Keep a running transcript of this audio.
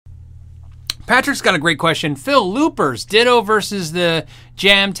Patrick's got a great question. Phil, loopers, Ditto versus the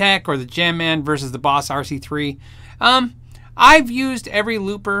Jamtech or the Jamman versus the Boss RC3. I've used every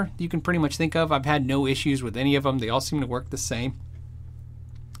looper you can pretty much think of. I've had no issues with any of them. They all seem to work the same.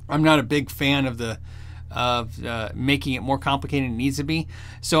 I'm not a big fan of making it more complicated than it needs to be.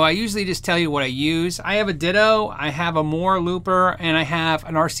 So I usually just tell you what I use. I have a Ditto, I have a Moore looper, and I have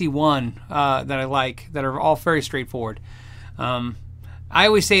an RC1 that I like that are all very straightforward. I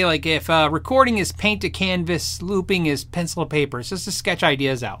always say, like, if recording is paint to canvas, looping is pencil to paper. It's just to sketch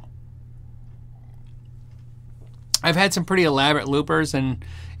ideas out. I've had some pretty elaborate loopers, and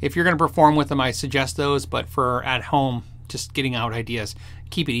if you're going to perform with them, I suggest those. But for at home, just getting out ideas,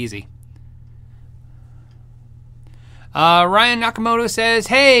 keep it easy. Ryan Nakamoto says,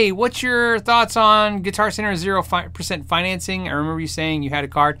 hey, what's your thoughts on Guitar Center 0% financing? I remember you saying you had a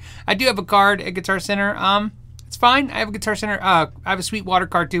card. I do have a card at Guitar Center. It's fine. I have a Guitar Center. I have a Sweetwater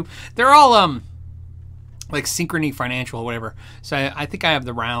card too. They're all like Synchrony Financial or whatever. So I think I have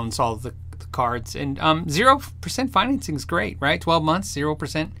the rounds, all of the cards. And 0% financing is great, right? 12 months,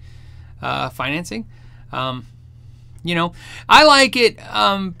 0% financing. You know, I like it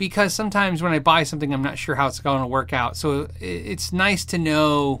because sometimes when I buy something, I'm not sure how it's going to work out. So it's nice to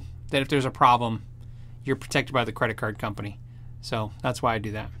know that if there's a problem, you're protected by the credit card company. So that's why I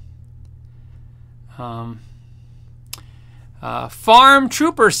do that. Farm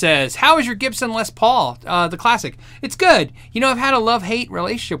Trooper says, how is your Gibson Les Paul, the classic? It's good. You know, I've had a love-hate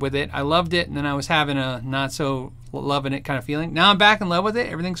relationship with it. I loved it, and then I was having a not-so-loving it kind of feeling. Now I'm back in love with it.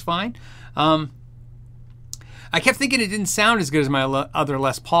 Everything's fine. I kept thinking it didn't sound as good as my other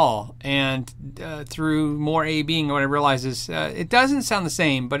Les Paul, and through more A-Being, what I realized is it doesn't sound the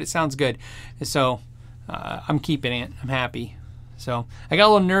same, but it sounds good. So I'm keeping it. I'm happy. So I got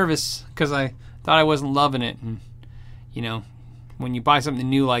a little nervous because I thought I wasn't loving it, and you know, when you buy something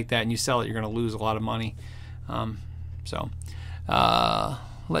new like that and you sell it, you're going to lose a lot of money.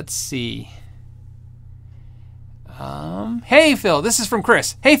 Let's see. Hey, Phil, this is from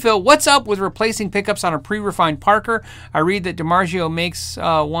Chris. Hey, Phil, what's up with replacing pickups on a pre-refined Parker? I read that DiMarzio makes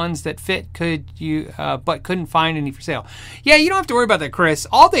ones that fit, but couldn't find any for sale. Yeah, you don't have to worry about that, Chris.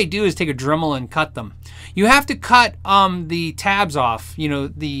 All they do is take a Dremel and cut them. You have to cut the tabs off, you know,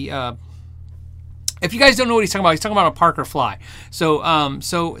 if you guys don't know what he's talking about a Parker Fly.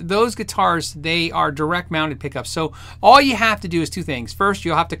 So those guitars, they are direct mounted pickups. So all you have to do is two things. First,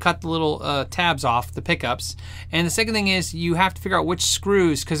 you'll have to cut the little tabs off the pickups. And the second thing is you have to figure out which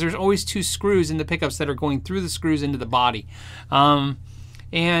screws, because there's always two screws in the pickups that are going through the screws into the body. So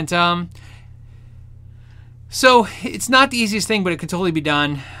it's not the easiest thing, but it can totally be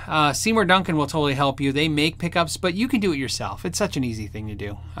done. Seymour Duncan will totally help you. They make pickups, but you can do it yourself. It's such an easy thing to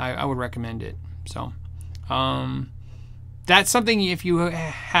do. I would recommend it. So that's something, if you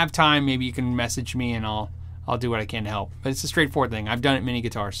have time, maybe you can message me and I'll do what I can to help. But it's a straightforward thing. I've done it many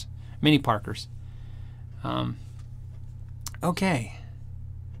guitars, many Parkers. Okay.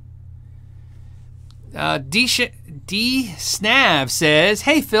 D Snav says,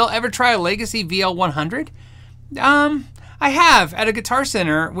 hey Phil, ever try a Legacy VL100? I have at a Guitar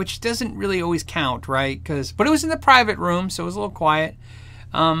Center, which doesn't really always count, right? But it was in the private room, so it was a little quiet.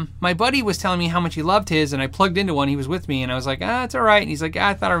 My buddy was telling me how much he loved his, and I plugged into one. He was with me, and I was like, it's all right. And he's like,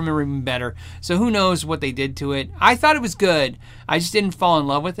 I thought I remember even better. So who knows what they did to it. I thought it was good. I just didn't fall in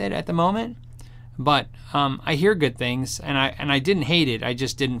love with it at the moment. But I hear good things, and I didn't hate it. I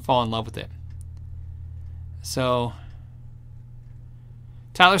just didn't fall in love with it. So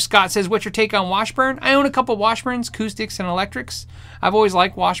Tyler Scott says, what's your take on Washburn? I own a couple Washburns, acoustics and electrics. I've always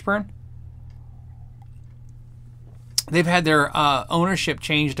liked Washburn. They've had their ownership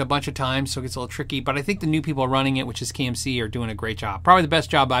changed a bunch of times, so it gets a little tricky. But I think the new people running it, which is KMC, are doing a great job. Probably the best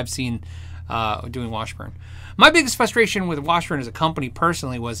job I've seen doing Washburn. My biggest frustration with Washburn as a company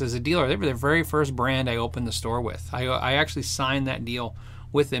personally was as a dealer. They were the very first brand I opened the store with. I actually signed that deal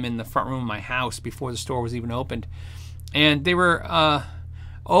with them in the front room of my house before the store was even opened. And they were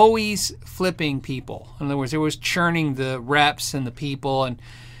always flipping people. In other words, they was churning the reps and the people, and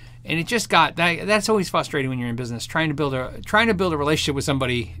it just got that's always frustrating when you're in business. Trying to build a relationship with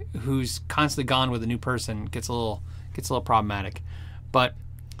somebody who's constantly gone with a new person gets a little problematic. But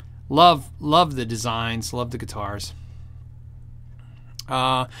love the designs, love the guitars.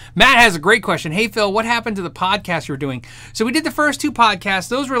 Matt has a great question. Hey Phil, what happened to the podcast you were doing? So we did the first two podcasts.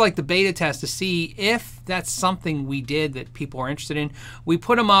 Those were like the beta test to see if that's something we did that people are interested in. We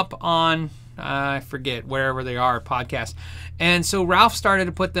put them up on I forget wherever they are, podcasts. And so Ralph started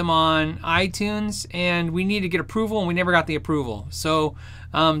to put them on iTunes, and we needed to get approval, and we never got the approval. So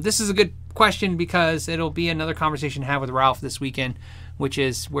this is a good question because it'll be another conversation to have with Ralph this weekend which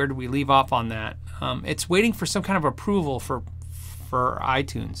is where do we leave off on that? It's waiting for some kind of approval for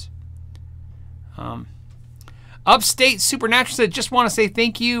iTunes. Upstate Supernatural said, just want to say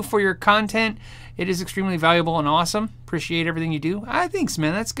thank you for your content. It is extremely valuable and awesome. Appreciate everything you do. Thanks,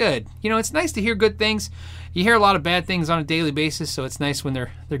 man. That's good. It's nice to hear good things. You hear a lot of bad things on a daily basis, so it's nice when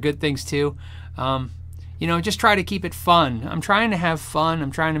they're good things too. Just try to keep it fun. I'm trying to have fun.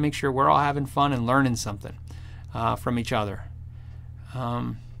 I'm trying to make sure we're all having fun and learning something from each other.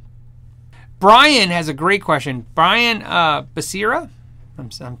 Brian has a great question. Brian Basira, I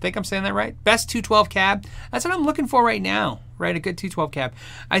think I'm saying that right. Best 212 cab. That's what I'm looking for right now. Right, a good 212 cab.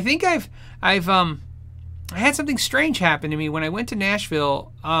 I think I had something strange happen to me when I went to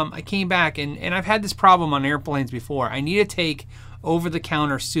Nashville. I came back and I've had this problem on airplanes before. I need to take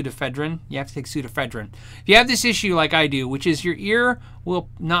over-the-counter pseudoephedrine. You have to take pseudoephedrine. If you have this issue like I do, which is your ear will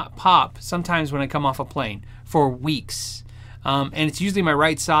not pop sometimes when I come off a plane for weeks. And it's usually my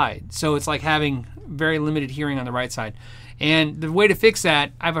right side. So it's like having very limited hearing on the right side. And the way to fix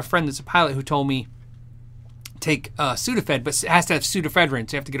that, I have a friend that's a pilot who told me take Sudafed, but it has to have pseudoephedrine,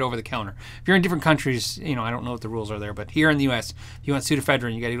 so you have to get over the counter. If you're in different countries, I don't know what the rules are there, but here in the U.S., if you want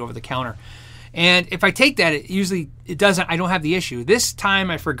pseudoephedrine, you got to get over the counter. And if I take that, it doesn't. I don't have the issue. This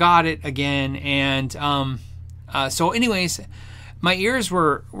time I forgot it again, and so anyways, my ears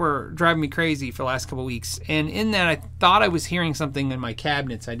were driving me crazy for the last couple of weeks, and in that I thought I was hearing something in my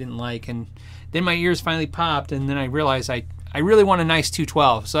cabinets I didn't like, and then my ears finally popped, and then I realized I really want a nice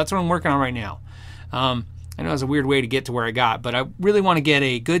 212, so that's what I'm working on right now. I know it was a weird way to get to where I got, but I really want to get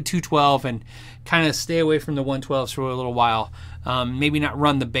a good 212 and kind of stay away from the 112s for a little while. Maybe not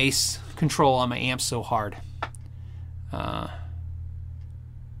run the bass control on my amps so hard.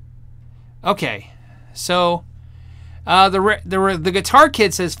 Okay, so the Guitar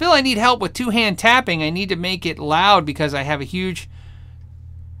Kid says, Phil, I need help with two-hand tapping. I need to make it loud because I have a huge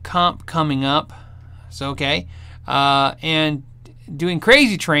comp coming up. So, okay. And doing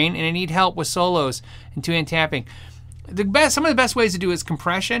Crazy Train, and I need help with solos and two-hand tapping. Some of the best ways to do it is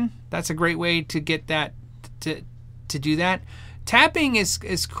compression. That's a great way to get that to do that. Tapping is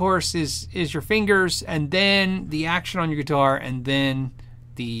your fingers, and then the action on your guitar, and then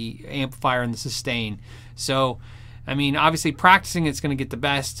the amplifier and the sustain. So, obviously practicing it's going to get the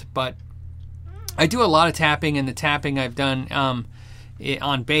best, but I do a lot of tapping, and the tapping I've done on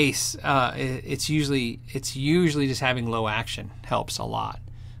bass, it's usually just having low action helps a lot.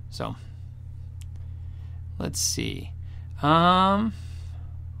 So let's see. Hold on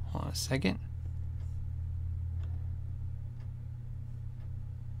a second.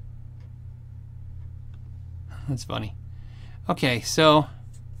 That's funny. Okay, so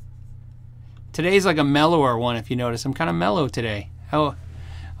today's like a mellower one. If you notice, I'm kind of mellow today. Oh,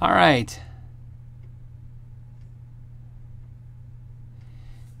 all right.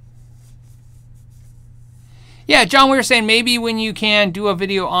 Yeah, John, we were saying maybe when you can do a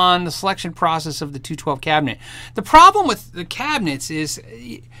video on the selection process of the 212 cabinet. The problem with the cabinets is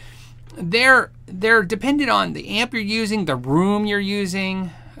they're dependent on the amp you're using, the room you're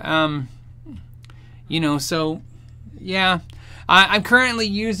using. So yeah. I'm currently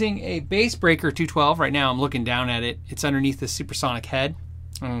using a Bass Breaker 212 right now. I'm looking down at it. It's underneath the supersonic head.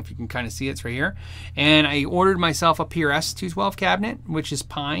 I don't know if you can kind of see it. It's right here. And I ordered myself a PRS 212 cabinet, which is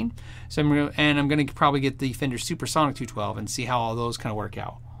pine. So I'm going to probably get the Fender Supersonic 212 and see how all those kind of work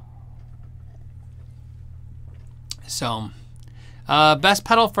out. So, best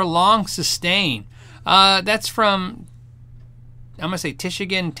pedal for long sustain. That's from, I'm going to say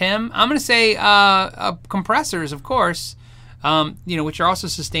Tishigan Tim. I'm going to say compressors, of course, which are also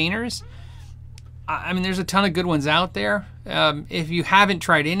sustainers. There's a ton of good ones out there. If you haven't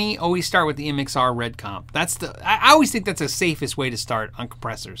tried any, always start with the MXR Red Comp. I always think that's the safest way to start on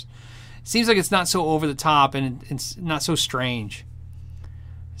compressors. It seems like it's not so over the top and it's not so strange.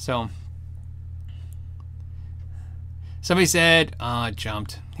 So, somebody said, it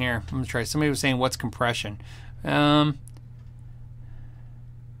jumped. Here, I'm going to try. Somebody was saying, what's compression? Garrett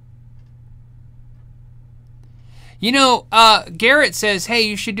says, hey,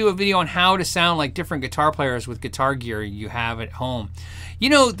 you should do a video on how to sound like different guitar players with guitar gear you have at home.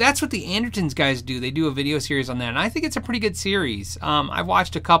 That's what the Andertons guys do. They do a video series on that, and I think it's a pretty good series. I've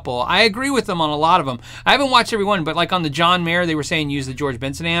watched a couple. I agree with them on a lot of them. I haven't watched every one, but like on the John Mayer, they were saying use the George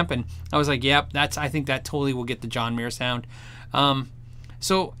Benson amp, and I was like, yep, I think that totally will get the John Mayer sound.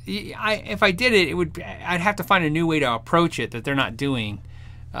 So if I did it, I'd have to find a new way to approach it that they're not doing.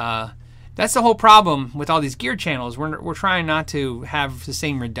 That's the whole problem with all these gear channels. We're trying not to have the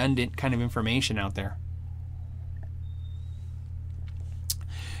same redundant kind of information out there.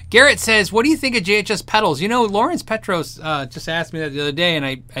 Garrett says, what do you think of JHS pedals? You know, Lawrence Petros just asked me that the other day, and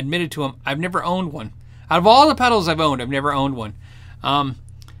I admitted to him I've never owned one. Out of all the pedals I've owned, I've never owned one.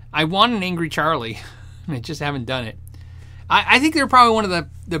 I want an Angry Charlie, and I just haven't done it. I think they're probably one of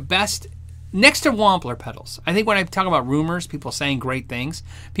the best, next to Wampler pedals. I think when I talk about rumors, people saying great things,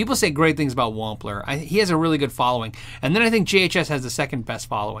 people say great things about Wampler. He has a really good following. And then I think JHS has the second best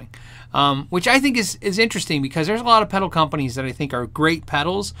following, which I think is interesting because there's a lot of pedal companies that I think are great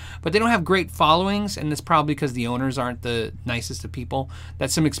pedals, but they don't have great followings, and it's probably because the owners aren't the nicest of people.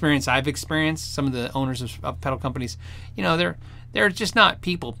 That's some experience I've experienced. Some of the owners of pedal companies, you know, they're just not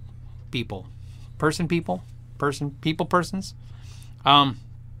persons.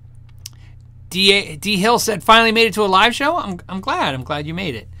 D Hill said, finally made it to a live show. I'm glad you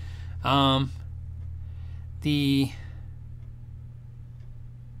made it. Burton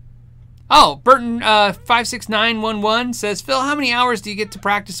 56911 says, Phil, how many hours do you get to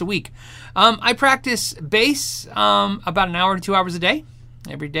practice a week? I practice bass about an hour to 2 hours a day,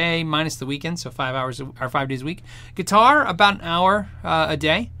 every day minus the weekend, so 5 days a week. Guitar about an hour a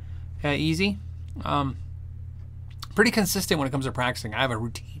day, easy. Pretty consistent when it comes to practicing. I have a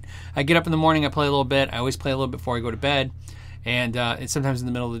routine. I get up in the morning, I play a little bit. I always play a little bit before I go to bed. And sometimes in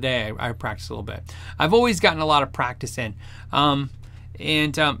the middle of the day, I practice a little bit. I've always gotten a lot of practice in.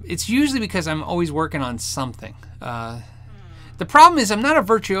 It's usually because I'm always working on something. The problem is I'm not a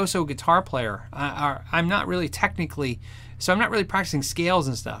virtuoso guitar player. I'm not really technically, so I'm not really practicing scales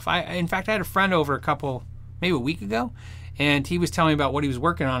and stuff. In fact, I had a friend over maybe a week ago, and he was telling me about what he was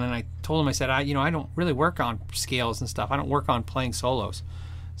working on, and I told him, I said, I don't really work on scales and stuff. I don't work on playing solos.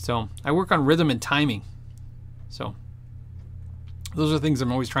 So I work on rhythm and timing. So those are things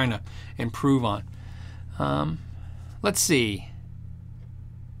I'm always trying to improve on. Let's see.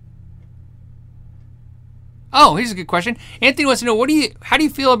 Oh, here's a good question. Anthony wants to know, how do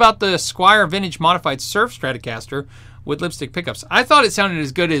you feel about the Squier Vintage Modified Surf Stratocaster with lipstick pickups? I thought it sounded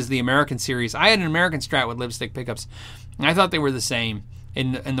as good as the American series. I had an American Strat with lipstick pickups, and I thought they were the same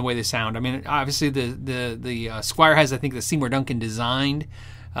in the way they sound. I mean, obviously the Squier has, I think, the Seymour Duncan designed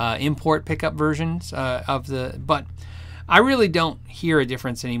import pickup versions but I really don't hear a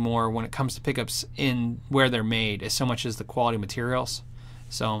difference anymore when it comes to pickups in where they're made as so much as the quality materials.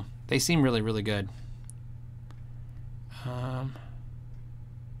 So they seem really, really good.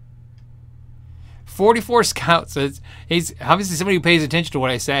 44 Scout says, he's obviously somebody who pays attention to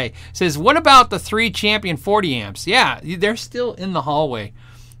what I say, says, what about the 3 Champion 40 amps? Yeah, they're still in the hallway.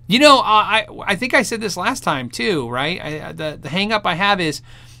 You know, I think I said this last time too, right? The hang up I have is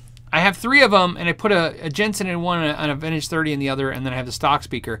I have 3 of them, and I put a Jensen in one and a Vintage 30 in the other, and then I have the stock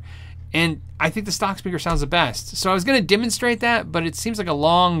speaker. And I think the stock speaker sounds the best. So I was going to demonstrate that, but it seems like a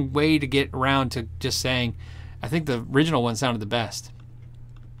long way to get around to just saying I think the original one sounded the best.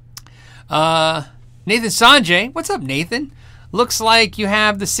 Nathan Sanjay, what's up, Nathan? Looks like you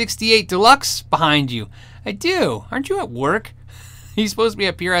have the 68 Deluxe behind you. I do. Aren't you at work? He's supposed to be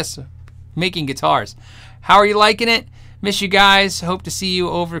at PRS making guitars. How are you liking it? Miss you guys. Hope to see you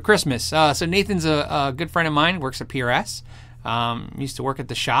over Christmas. So Nathan's a good friend of mine. Works at PRS. Used to work at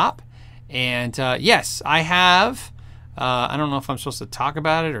the shop. And yes, I have. I don't know if I'm supposed to talk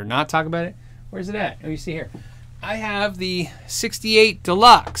about it or not talk about it. Where's it at? Oh, you see here. I have the 68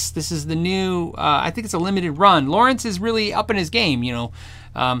 Deluxe. This is the new, I think it's a limited run. Lawrence is really up in his game, you know.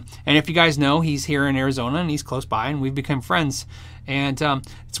 And if you guys know, he's here in Arizona and he's close by and we've become friends. And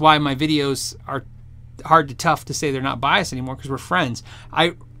it's why my videos are tough to say they're not biased anymore because we're friends.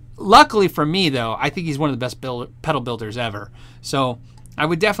 Luckily for me, though, I think he's one of the best pedal builders ever. So I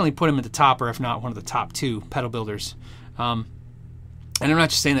would definitely put him at the top, or if not, one of the top 2 pedal builders. And I'm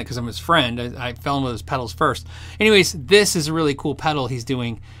not just saying that because I'm his friend. I fell in with his pedals first. Anyways, this is a really cool pedal he's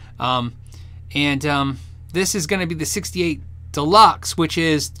doing. This is going to be the 68 Deluxe, which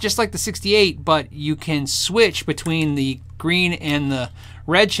is just like the 68, but you can switch between the green and the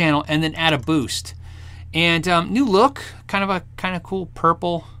red channel and then add a boost. And new look, kind of cool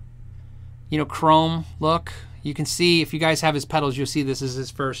purple, chrome look. You can see, if you guys have his pedals, you'll see this is his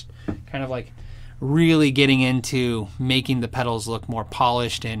first kind of like really getting into making the pedals look more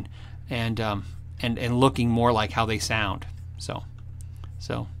polished and looking more like how they sound. So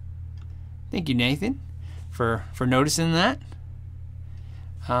thank you, Nathan, for noticing that.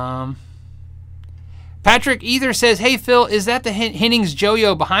 Patrick Either says, hey Phil, is that the Hennings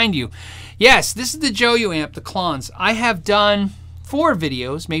Joyo behind you? Yes, this is the Joyo amp, the Klons. I have done 4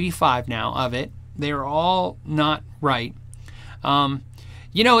 videos, maybe 5 now, of it. They are all not right.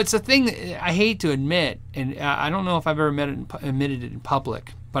 It's a thing that I hate to admit, and I don't know if I've ever admitted it in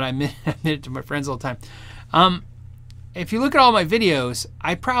public, but I admit it to my friends all the time. if you look at all my videos,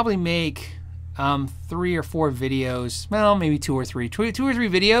 I probably make 3 or 4 videos. Well, maybe 2 or 3. 2 or 3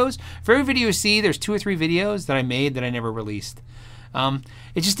 videos. For every video you see, there's 2 or 3 videos that I made that I never released.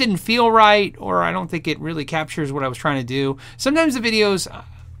 It just didn't feel right, or I don't think it really captures what I was trying to do. Sometimes the videos,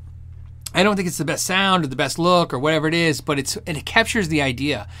 I don't think it's the best sound or the best look or whatever it is, but it captures the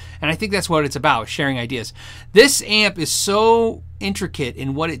idea. And I think that's what it's about, sharing ideas. This amp is so intricate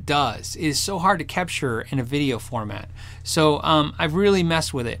in what it does. It is so hard to capture in a video format. So I've really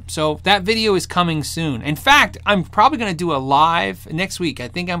messed with it. So that video is coming soon. In fact, I'm probably going to do a live next week. I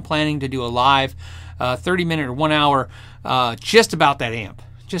think I'm planning to do a live 30-minute or 1 hour just about that amp.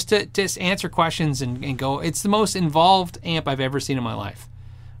 Just to answer questions and go. It's the most involved amp I've ever seen in my life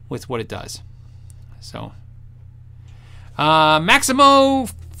with what it does. So Maximo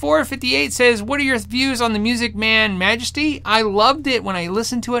 458 says, what are your views on the Music Man Majesty? I loved it when I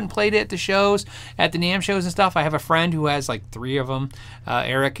listened to it and played it at the shows, at the NAMM shows and stuff. I have a friend who has like 3 of them.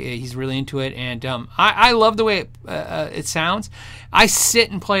 Eric, he's really into it. And I love the way it sounds. I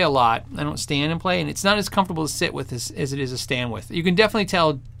sit and play a lot. I don't stand and play. And it's not as comfortable to sit with as it is to stand with. You can definitely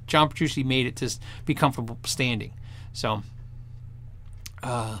tell John Petrucci made it to be comfortable standing. So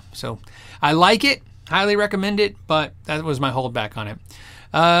I like it. Highly recommend it. But that was my holdback on it.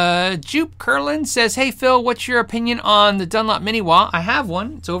 Jupe Curlin says, hey Phil, what's your opinion on the Dunlop Mini Wah? I have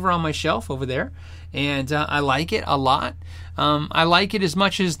one. It's over on my shelf over there, and I like it a lot. I like it as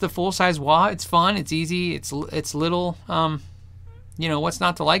much as the full-size Wah. It's fun. It's easy. It's little. What's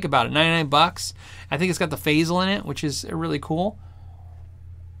not to like about it? $99. I think it's got the phasal in it, which is really cool.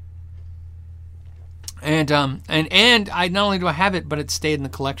 And I not only do I have it, but it stayed in the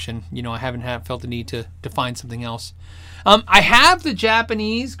collection. I haven't felt the need to find something else. I have the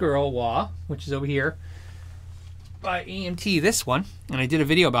Japanese Girl Wah, which is over here by EMT, this one, and I did a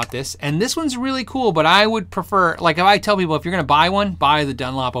video about this, and this one's really cool, but I would prefer, like if I tell people if you're going to buy one, buy the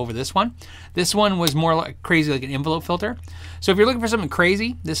Dunlop over this one. This one was more like crazy, like an envelope filter. So if you're looking for something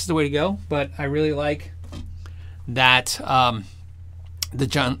crazy, this is the way to go, but I really like that the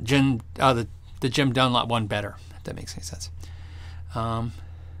Jim Dunlop one better, if that makes any sense.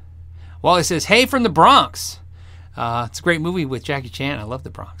 Wally says, hey from the Bronx. It's a great movie with Jackie Chan. I love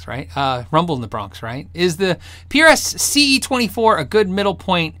the Bronx, right? Rumble in the Bronx, right? Is the PRS CE24 a good middle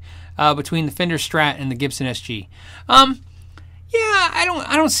point between the Fender Strat and the Gibson SG? Yeah,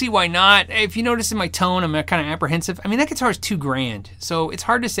 I don't see why not. If you notice in my tone, I'm kind of apprehensive. I mean, that guitar is $2,000, so it's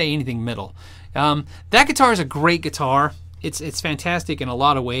hard to say anything middle. That guitar is a great guitar. It's fantastic in a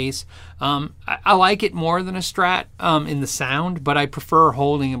lot of ways. I like it more than a Strat in the sound, but I prefer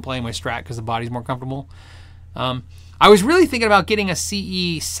holding and playing my Strat because the body's more comfortable. I was really thinking about getting a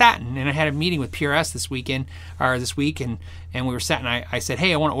CE Satin, and I had a meeting with PRS this week, and we were sat, and I said,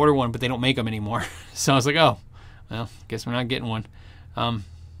 hey, I want to order one, but they don't make them anymore. So I was like, oh, well, guess we're not getting one.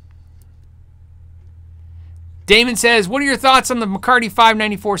 Damon says, what are your thoughts on the McCarty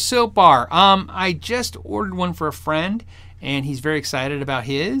 594 Soap Bar? I just ordered one for a friend, and he's very excited about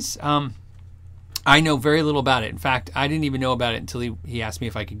his. I know very little about it. In fact, I didn't even know about it until he asked me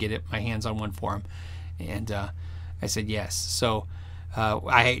if I could get my hands on one for him. And I said yes. So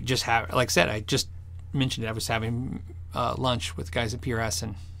I just have, like I said, I just mentioned it. I was having lunch with guys at PRS,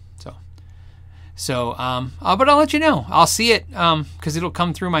 and but I'll let you know. I'll see it because it'll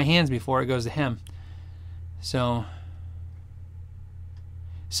come through my hands before it goes to him. So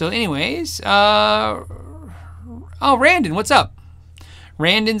anyways, Randon, what's up?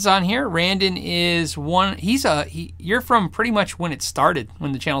 Randon's on here. Randon is one. You're from pretty much when it started,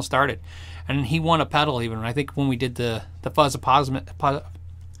 when the channel started. And he won a pedal even. I think when we did the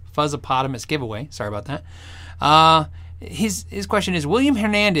Fuzzopotamus giveaway. Sorry about that. His question is, William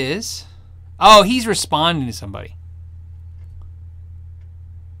Hernandez. Oh, he's responding to somebody.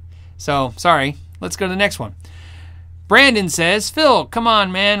 So, sorry. Let's go to the next one. Brandon says, Phil, come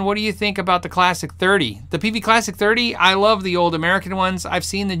on, man. What do you think about the Classic 30? The PV Classic 30, I love the old American ones. I've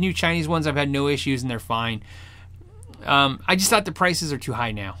seen the new Chinese ones. I've had no issues, and they're fine. I just thought the prices are too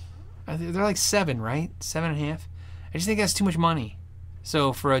high now. They're like 7, right? 7.5. I just think that's too much money.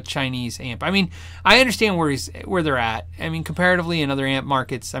 So for a Chinese amp, I mean, I understand where they're at. I mean, comparatively in other amp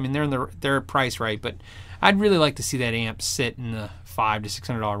markets, I mean they're in their price right, but I'd really like to see that amp sit in the $500 to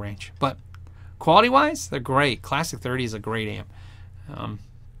 $600 range. But quality wise, they're great. Classic 30 is a great amp.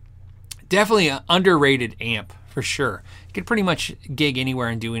 Definitely an underrated amp for sure. You could pretty much gig anywhere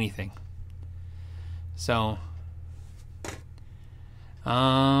and do anything. So.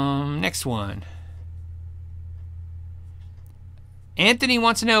 Next one. Anthony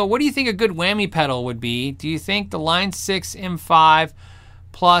wants to know, what do you think a good whammy pedal would be? Do you think the Line 6 M5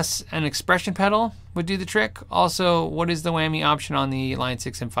 plus an expression pedal would do the trick. Also, what is the whammy option on the Line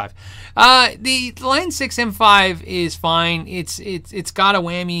 6 M5? The Line 6 M5 is fine. It's got a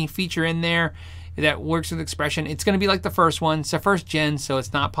whammy feature in there that works with expression. It's going to be like the first one. It's the first gen, so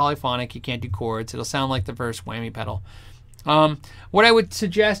it's not polyphonic. You can't do chords. It'll sound like the first whammy pedal. What I would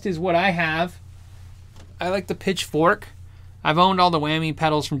suggest is what I have. I like the Pitchfork. I've owned all the whammy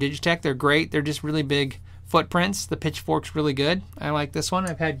pedals from Digitech. They're great. They're just really big footprints. The Pitchfork's really good. I like this one.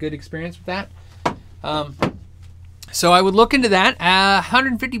 I've had good experience with that. So I would look into that.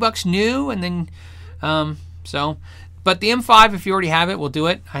 $150 new, and then but the M5, if you already have it, we'll do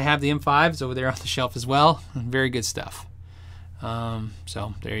it. I have the M5s over there on the shelf as well. Very good stuff.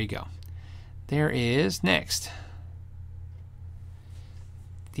 So there you go. There is next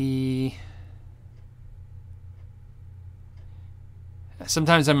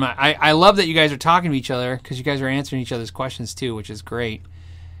Sometimes I love that you guys are talking to each other because you guys are answering each other's questions too, which is great.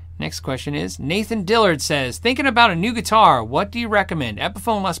 Next question is Nathan Dillard says, thinking about a new guitar, what do you recommend?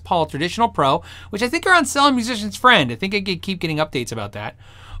 Epiphone Les Paul Traditional Pro, which I think are on Selling Musician's Friend. I think I keep getting updates about that.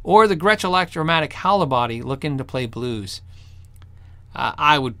 Or the Gretsch Electromatic Hollow Body, looking to play blues.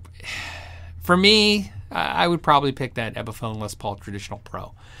 I would probably pick that Epiphone Les Paul Traditional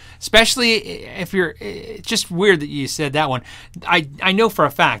Pro. Especially if you're, it's just weird that you said that one. I know for a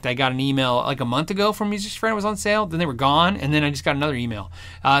fact I got an email like a month ago from Musician's Friend. It was on sale. Then they were gone, and then I just got another email.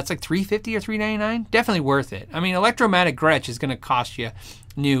 It's like $350 or $399. Definitely worth it. I mean, Electromatic Gretsch is going to cost you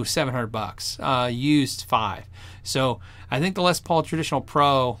new $700, used $5. So I think the Les Paul Traditional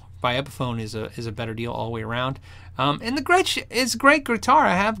Pro by Epiphone is a better deal all the way around. And the Gretsch is a great guitar.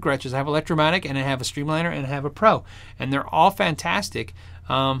 I have Gretches. I have Electromatic, and I have a Streamliner, and I have a Pro, and they're all fantastic.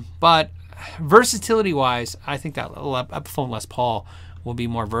 But versatility-wise, I think that Epiphone Les Paul will be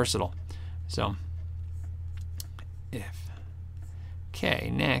more versatile. So,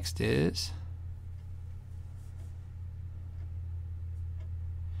 okay, next is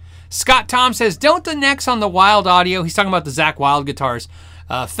Scott Tom says, don't the necks on the Wild Audio, he's talking about the Zakk Wylde guitars,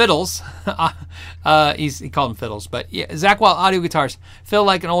 fiddles, he called them fiddles, but yeah, Zakk Wylde audio guitars feel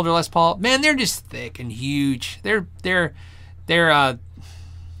like an older Les Paul. Man, they're just thick and huge. They're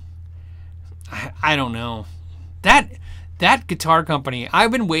I don't know. That guitar company,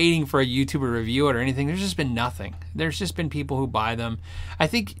 I've been waiting for a YouTuber to review it or anything. There's just been nothing. There's just been people who buy them. I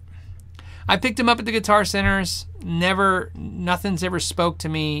think I picked them up at the Guitar Centers. Nothing's ever spoke to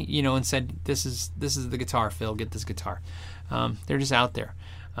me, and said, this is the guitar, Phil. Get this guitar. They're just out there.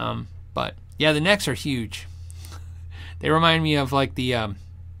 But yeah, the necks are huge. They remind me of like the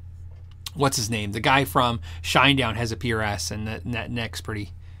what's his name? The guy from Shinedown has a PRS, and that neck's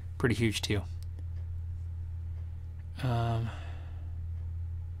pretty huge too.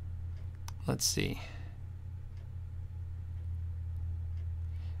 Let's see.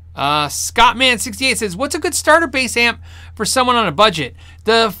 Scottman68 says, "What's a good starter bass amp for someone on a budget?"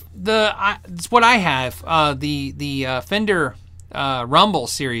 It's what I have. The Fender Rumble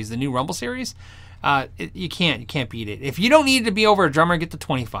series, the new Rumble series. You can't beat it. If you don't need it to be over a drummer, get the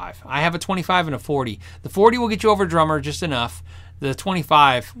 25. I have a 25 and a 40. The 40 will get you over a drummer just enough. The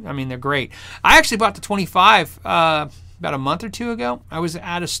 25, I mean, they're great. I actually bought the 25 about a month or two ago. I was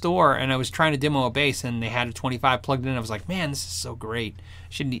at a store and I was trying to demo a bass, and they had a 25 plugged in. I was like, man, this is so great.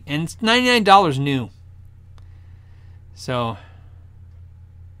 And it's $99 new. So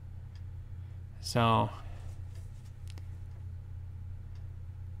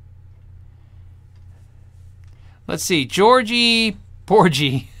let's see. Georgie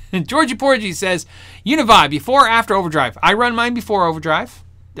Porgy says, Univibe, before or after overdrive? I run mine before overdrive.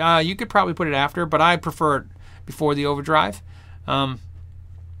 You could probably put it after, but I prefer it before the overdrive. I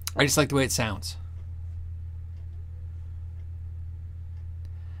just like the way it sounds.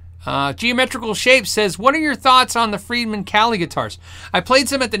 Geometrical Shape says, what are your thoughts on the Friedman Cali guitars? I played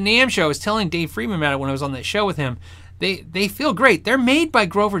some at the NAMM show. I was telling Dave Friedman about it when I was on that show with him. They feel great. They're made by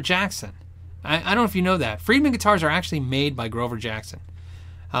Grover Jackson. I don't know if you know that. Friedman guitars are actually made by Grover Jackson.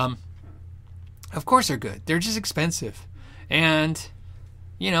 Of course they're good. They're just expensive. And,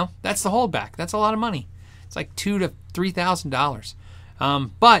 that's the holdback. That's a lot of money. It's like $2,000 to $3,000.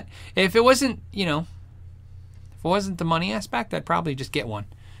 But if it wasn't, if it wasn't the money aspect, I'd probably just get one.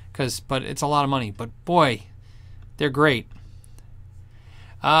 But it's a lot of money. But boy, they're great.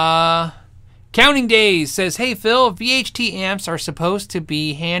 Counting Days says, hey Phil, VHT amps are supposed to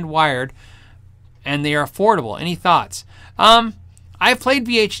be hand wired and they are affordable. Any thoughts? I've played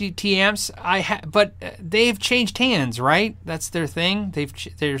VHT amps, but they've changed hands, right? That's their thing.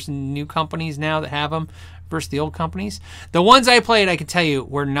 There's new companies now that have them versus the old companies. The ones I played, I can tell you,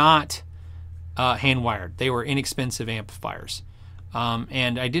 were not hand wired. They were inexpensive amplifiers.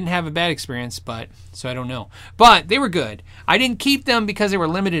 And I didn't have a bad experience, so I don't know. But they were good. I didn't keep them because they were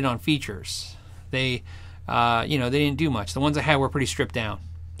limited on features. They didn't do much. The ones I had were pretty stripped down.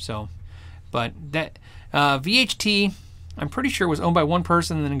 So, but that VHT, I'm pretty sure was owned by one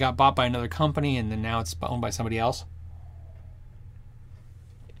person, and then it got bought by another company, and then now it's owned by somebody else.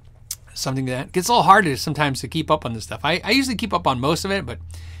 Something that gets a little harder sometimes to keep up on this stuff. I usually keep up on most of it, but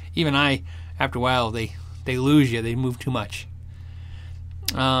even after a while, they lose you. They move too much.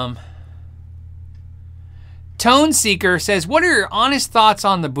 Tone Seeker says, what are your honest thoughts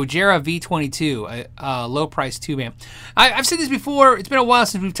on the Bujera V22, a low-price tube amp? I've said this before. It's been a while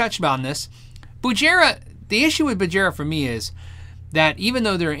since we've touched on this. Bujera, the issue with Bujera for me is that even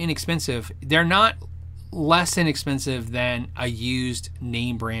though they're inexpensive, they're not less inexpensive than a used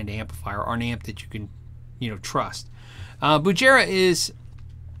name brand amplifier or an amp that you can, trust. Bujera is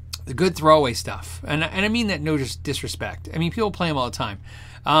the good throwaway stuff, and I mean that no disrespect. I mean, people play them all the time.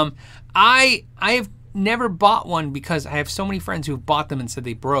 I have never bought one because I have so many friends who've bought them and said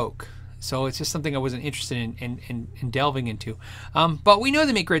they broke. So it's just something I wasn't interested in delving into. But we know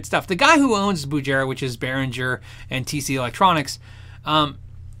they make great stuff. The guy who owns Bujera, which is Behringer and TC Electronics,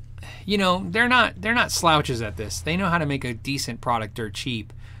 they're not slouches at this. They know how to make a decent product dirt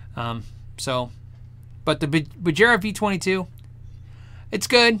cheap. But the Bujera V22, it's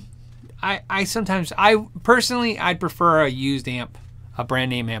good. I personally, I'd prefer a used amp, a brand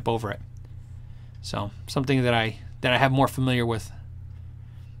name amp over it. So something that I have more familiar with.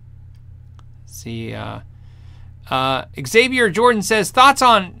 Let's see, Xavier Jordan says, thoughts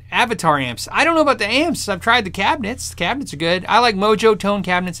on Avatar amps. I don't know about the amps. I've tried the cabinets. The cabinets are good. I like Mojo tone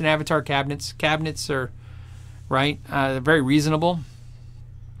cabinets and Avatar cabinets. Cabinets are they're very reasonable.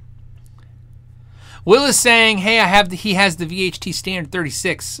 Will is saying, hey, he has the VHT Standard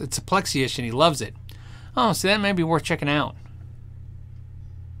 36. It's a Plexiish and he loves it. Oh, so that may be worth checking out.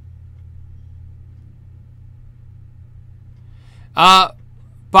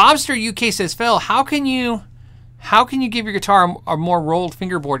 Bobster UK says, Phil, how can you give your guitar a more rolled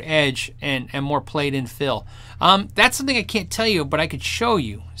fingerboard edge and more played in fill? That's something I can't tell you, but I could show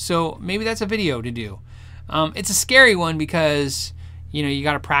you. So maybe that's a video to do. It's a scary one because you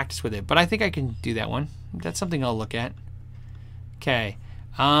got to practice with it, but I think I can do that one. That's something I'll look at. Okay.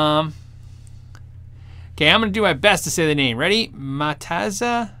 I'm going to do my best to say the name. Ready?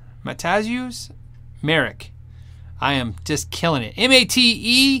 Matazius Merrick. I am just killing it.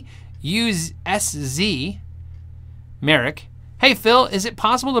 Mateuzz Merrick. Hey, Phil, is it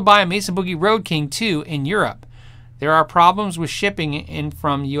possible to buy a Mesa Boogie Road King 2 in Europe? There are problems with shipping in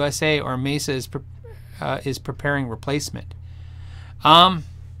from USA, or Mesa is preparing replacement. I've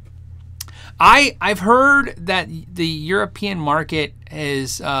heard that the European market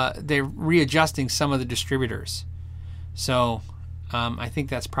is they're readjusting some of the distributors. So I think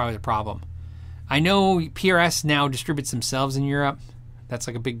that's probably the problem. I know PRS now distributes themselves in Europe. That's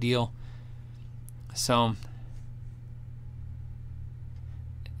like a big deal. So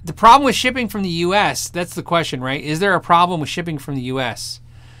the problem with shipping from the US, that's the question, right? Is there a problem with shipping from the US?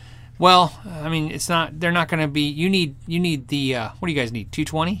 Well, I mean, it's not, they're not going to be, you need the, what do you guys need?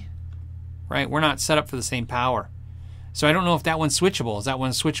 220? Right? We're not set up for the same power. So I don't know if that one's switchable. Is that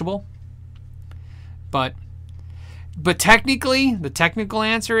one switchable? But technically, the technical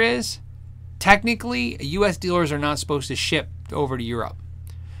answer is, technically, U.S. dealers are not supposed to ship over to Europe.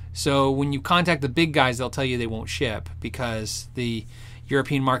 So when you contact the big guys, they'll tell you they won't ship because the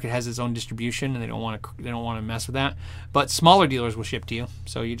European market has its own distribution and they don't want to mess with that. But smaller dealers will ship to you,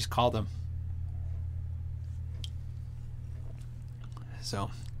 so you just call them.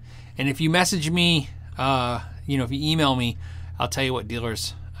 So, and if you message me, if you email me, I'll tell you what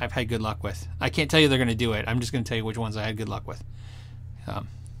dealers I've had good luck with. I can't tell you they're going to do it. I'm just going to tell you which ones I had good luck with.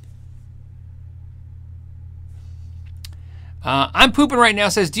 I'm pooping right now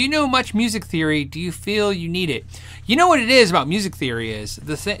says, do you know much music theory? Do you feel you need it? You know what it is about music theory is,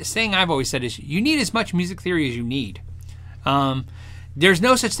 the thing I've always said is you need as much music theory as you need. There's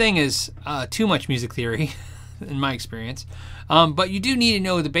no such thing as too much music theory in my experience. But you do need to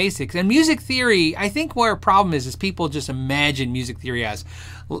know the basics. And music theory, I think where a problem is people just imagine music theory as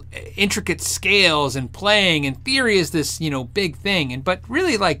intricate scales and playing, and theory is this, big thing. But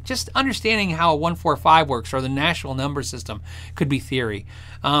really, like, just understanding how a 1-4-5 works or the National number system could be theory.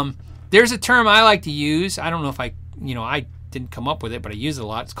 There's a term I like to use. I don't know if I didn't come up with it, but I use it a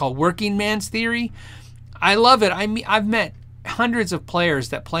lot. It's called working man's theory. I love it. I've met hundreds of players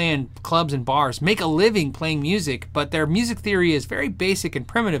that play in clubs and bars, make a living playing music, but their music theory is very basic and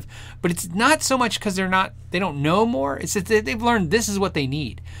primitive. But it's not so much because they don't know more. It's that they've learned this is what they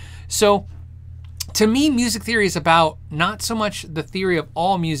need. So To me, music theory is about not so much the theory of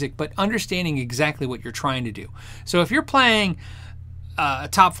all music, but understanding exactly what you're trying to do. So if you're playing a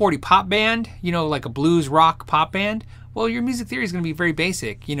top 40 pop band, like a blues rock pop band, well, your music theory is going to be very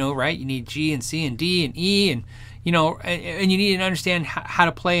basic, right? You need G and C and D and E, and and you need to understand how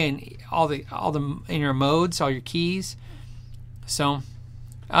to play in all the in your modes, all your keys. So,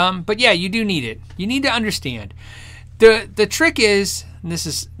 but yeah, you do need it. You need to understand. The trick is, and this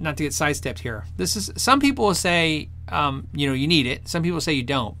is not to get sidestepped here. This is, some people will say, you need it. Some people say you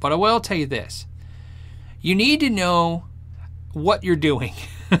don't. But I will tell you this: you need to know what you're doing,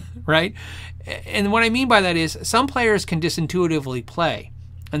 right? And what I mean by that is, some players can disintuitively play,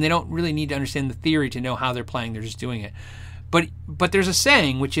 and they don't really need to understand the theory to know how they're playing. Don't doing it. But there's a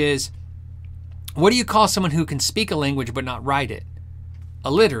saying, which is, what do you call someone who can speak a language but not write it?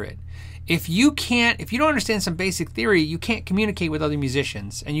 Illiterate. If you don't understand some basic theory, you can't communicate with other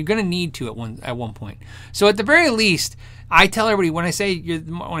musicians, and you're going to need to at one point. So at the very least, I tell everybody, when I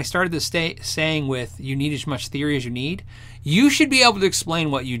started this saying with, you need as much theory as you need, you should be able to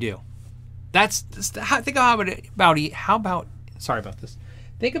explain what you do. Think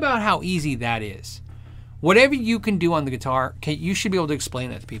about how easy that is. Whatever you can do on the guitar, you should be able to explain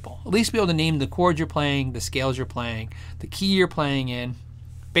that to people. At least be able to name the chords you're playing, the scales you're playing, the key you're playing in,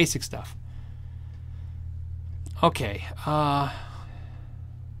 basic stuff. Okay.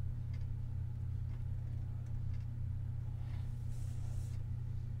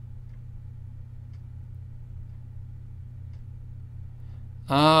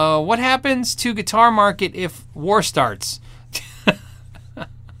 What happens to guitar market if war starts?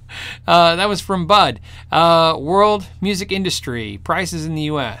 That was from Bud. World music industry, prices in the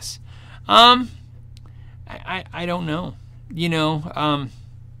U.S. I don't know.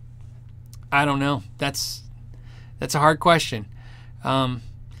 I don't know. That's a hard question. The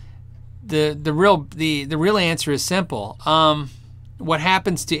real answer is simple. What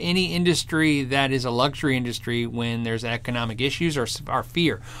happens to any industry that is a luxury industry when there's economic issues or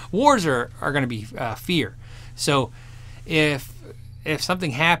fear? Wars are going to be fear. So if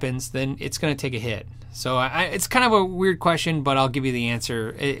something happens, then it's going to take a hit. So it's kind of a weird question, but I'll give you the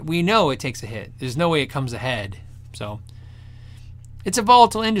answer. We know it takes a hit. There's no way it comes ahead. So it's a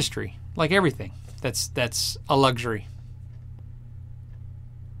volatile industry, like everything. That's a luxury.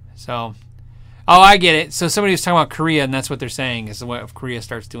 So, I get it. So somebody was talking about Korea, and that's what they're saying is what if Korea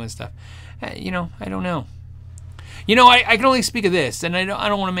starts doing stuff. I don't know. I can only speak of this, and I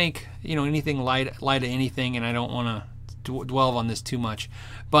don't want to make anything light of anything, and I don't want to dwell on this too much.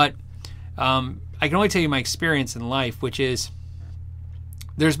 But I can only tell you my experience in life, which is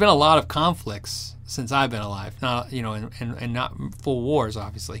there's been a lot of conflicts since I've been alive. Not and not full wars,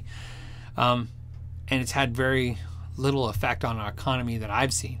 obviously. And it's had very little effect on our economy that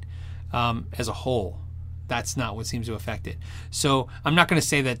I've seen as a whole. That's not what seems to affect it. So I'm not going to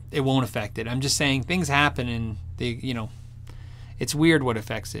say that it won't affect it. I'm just saying things happen, and it's weird what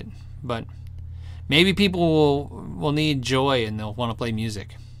affects it. But maybe people will need joy, and they'll want to play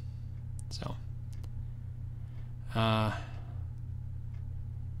music. So,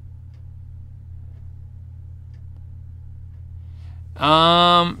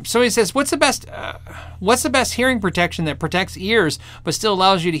 so he says, what's the best hearing protection that protects ears but still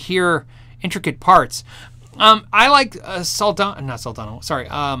allows you to hear intricate parts? I like Soldano. Sorry.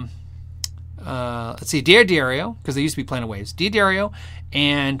 Let's see, D'Addario, because they used to be Planet Waves. D'Addario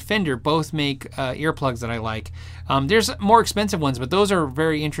and Fender both make earplugs that I like. There's more expensive ones, but those are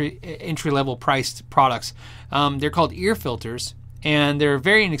very entry-level priced products. They're called ear filters, and they're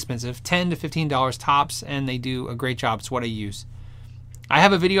very inexpensive, $10 to $15 tops, and they do a great job. It's what I use. I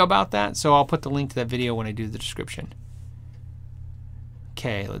have a video about that, so I'll put the link to that video when I do the description.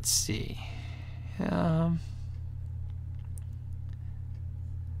 Okay, let's see.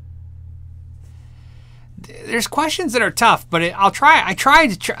 There's questions that are tough, but I try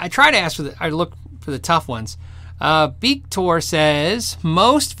to ask I look for the tough ones. Beak Tour says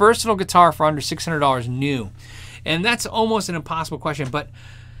most versatile guitar for under $600 new, and that's almost an impossible question. But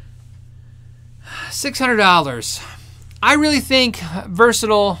 $600, I really think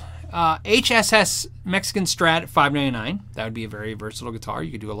versatile. HSS Mexican Strat at $599. That would be a very versatile guitar.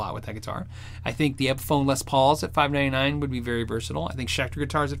 You could do a lot with that guitar. I think the Epiphone Les Pauls at $599 would be very versatile. I think Schecter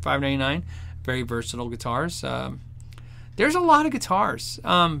guitars at $599, very versatile guitars. There's a lot of guitars.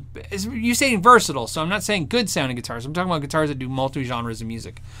 You're saying versatile, so I'm not saying good sounding guitars. I'm talking about guitars that do multi-genres of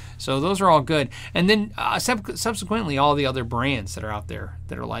music. So those are all good. And then subsequently, all the other brands that are out there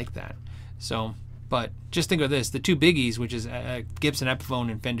that are like that. So, but just think of this. The two biggies, which is Gibson,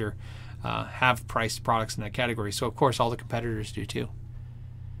 Epiphone, and Fender, have priced products in that category. So, of course, all the competitors do too.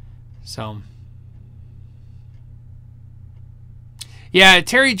 So, Yeah,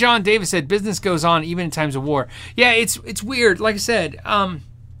 Terry John Davis said business goes on even in times of war. Yeah, it's weird. Like I said,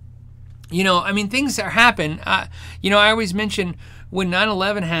 things that happen. I always mention when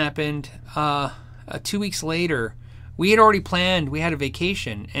 9/11 happened. 2 weeks later, we had already planned. We had a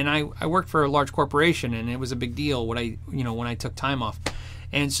vacation, and I worked for a large corporation, and it was a big deal when I took time off.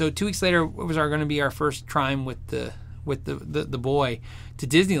 And so 2 weeks later, it was going to be our first time with the boy to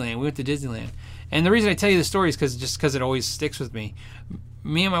Disneyland. We went to Disneyland. And the reason I tell you the story is because it always sticks with me.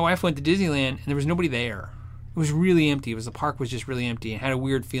 Me and my wife went to Disneyland, and there was nobody there. It was really empty. The park was just really empty and had a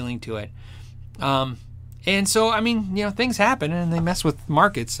weird feeling to it. And so, things happen, and they mess with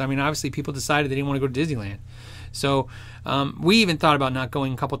markets. Obviously, people decided they didn't want to go to Disneyland. So we even thought about not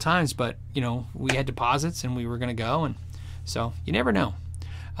going a couple times, but, we had deposits, and we were going to go. And so you never know.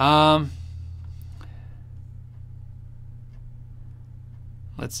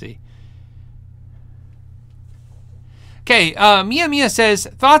 Let's see. Okay, Mia says,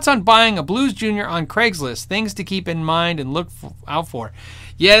 thoughts on buying a Blues Junior on Craigslist, things to keep in mind and look out for.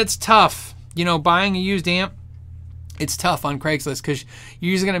 Yeah, it's tough. Buying a used amp, it's tough on Craigslist because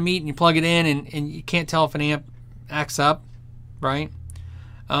you're usually going to meet and you plug it in and you can't tell if an amp acts up, right?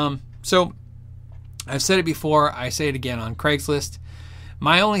 So I've said it before, I say it again on Craigslist.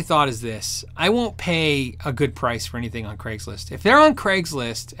 My only thought is this. I won't pay a good price for anything on Craigslist. If they're on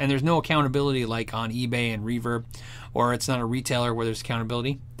Craigslist and there's no accountability like on eBay and Reverb, or it's not a retailer where there's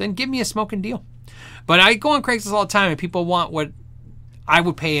accountability, then give me a smoking deal. But I go on Craigslist all the time and people want what I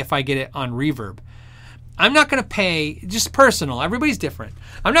would pay if I get it on Reverb. I'm not going to pay, just personal, everybody's different.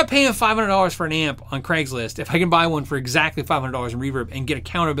 I'm not paying $500 for an amp on Craigslist if I can buy one for exactly $500 in Reverb and get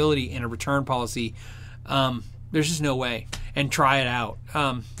accountability and a return policy. There's just no way. And try it out.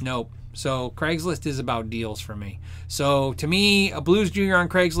 Nope. So Craigslist is about deals for me. So to me, a Blues Junior on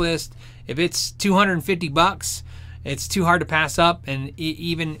Craigslist, if it's $250, it's too hard to pass up. And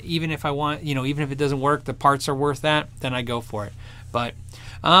even if I want, even if it doesn't work, the parts are worth that, then I go for it. But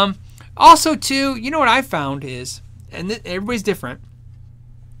also too, what I found is, and everybody's different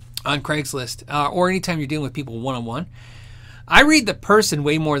on Craigslist, or anytime you're dealing with people one-on-one, I read the person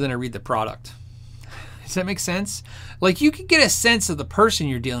way more than I read the product. Does that make sense? Like, you can get a sense of the person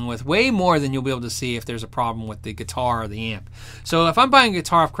you're dealing with way more than you'll be able to see if there's a problem with the guitar or the amp. So if I'm buying a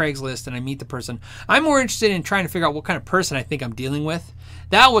guitar off Craigslist and I meet the person, I'm more interested in trying to figure out what kind of person I think I'm dealing with.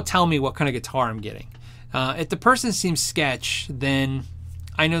 That will tell me what kind of guitar I'm getting. If the person seems sketch, then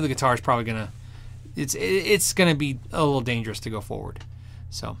I know the guitar is probably going to, it's going to be a little dangerous to go forward.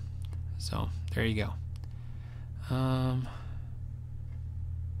 So there you go.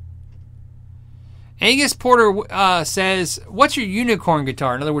 Angus Porter says, what's your unicorn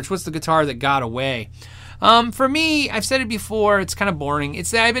guitar? In other words, what's the guitar that got away? For me, I've said it before, it's kind of boring. It's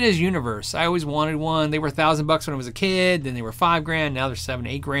the Ibanez Universe. I always wanted one. They were $1,000 when I was a kid. Then they were $5,000. Now they're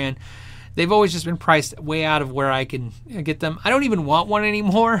 $7,000, $8,000. They've always just been priced way out of where I can get them. I don't even want one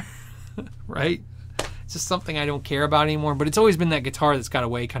anymore, right? It's just something I don't care about anymore. But it's always been that guitar that's got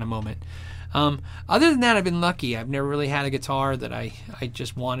away kind of moment. Other than that, I've been lucky. I've never really had a guitar that I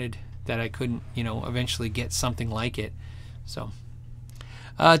just wanted that I couldn't, eventually get something like it. So,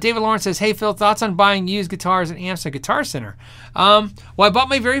 David Lawrence says, hey, Phil, thoughts on buying used guitars and amps at Guitar Center? Well, I bought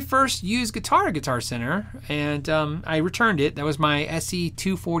my very first used guitar at Guitar Center, and I returned it. That was my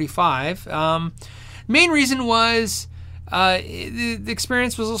SE245. Main reason was the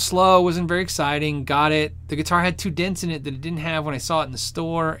experience was a little slow, wasn't very exciting. Got it. The guitar had 2 dents in it that it didn't have when I saw it in the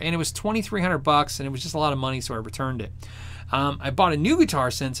store, and it was $2,300, and it was just a lot of money, so I returned it. I bought a new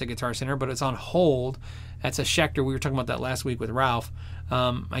guitar since at Guitar Center, but it's on hold. That's a Schecter. We were talking about that last week with Ralph.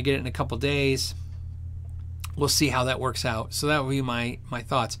 I get it in a couple days. We'll see how that works out. So that would be my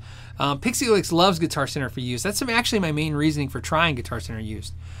thoughts. Pixie Licks loves Guitar Center for used. That's actually my main reasoning for trying Guitar Center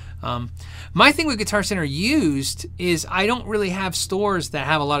used. My thing with Guitar Center used is I don't really have stores that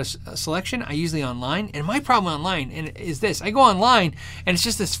have a lot of selection. I usually online. And my problem online is this. I go online, and it's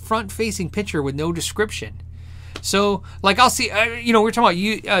just this front-facing picture with no description. So, like, I'll see, we were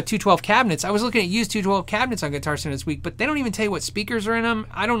talking about 212 cabinets. I was looking at used 212 cabinets on Guitar Center this week, but they don't even tell you what speakers are in them.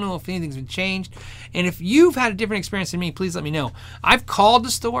 I don't know if anything's been changed. And if you've had a different experience than me, please let me know. I've called the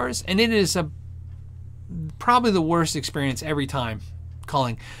stores, and it is probably the worst experience every time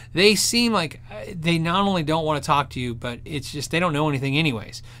calling. They seem like they not only don't want to talk to you, but it's just they don't know anything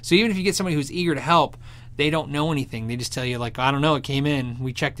anyways. So even if you get somebody who's eager to help, they don't know anything. They just tell you, like, I don't know, it came in,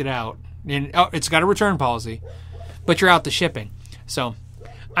 we checked it out, and it's got a return policy. But you're out the shipping. So,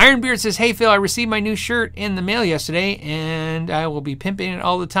 Ironbeard says, hey, Phil, I received my new shirt in the mail yesterday, and I will be pimping it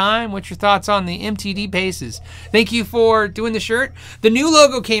all the time. What's your thoughts on the MTD Paces? Thank you for doing the shirt. The new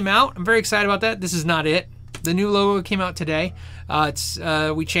logo came out. I'm very excited about that. This is not it. The new logo came out today.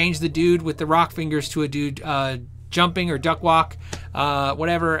 We changed the dude with the rock fingers to a dude jumping or duck walk,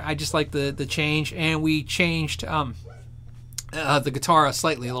 whatever. I just like the change, and we changed the guitar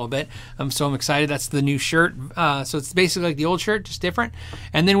slightly a little bit. So I'm excited. That's the new shirt. So it's basically like the old shirt, just different.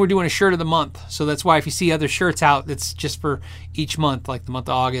 And then we're doing a shirt of the month. So that's why if you see other shirts out, it's just for each month, like the month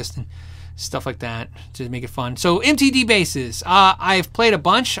of August and stuff like that, to make it fun. So MTD basses. I've played a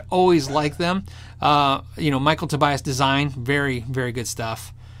bunch. Always like them. Michael Tobias design. Very, very good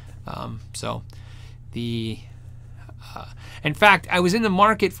stuff. In fact, I was in the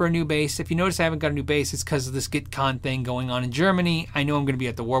market for a new bass. If you notice I haven't got a new bass, it's because of this GitCon thing going on in Germany. I know I'm going to be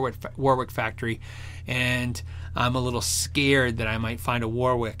at the Warwick factory, and I'm a little scared that I might find a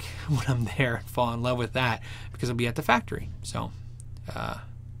Warwick when I'm there and fall in love with that, because I'll be at the factory. So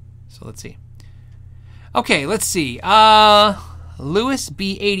let's see. Okay, let's see. Lewis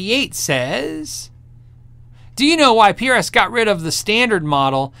B88 says, do you know why PRS got rid of the standard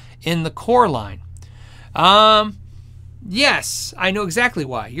model in the core line? Yes, I know exactly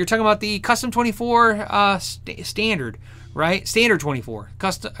why. You're talking about the Custom 24 standard, right? Standard 24,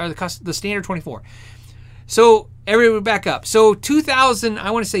 the standard 24. So everybody back up. So 2000,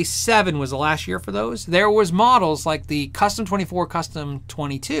 I want to say 7 was the last year for those. There was models like the Custom 24, Custom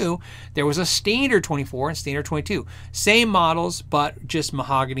 22. There was a Standard 24 and Standard 22. Same models, but just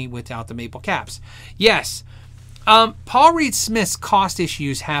mahogany without the maple caps. Yes, Paul Reed Smith's cost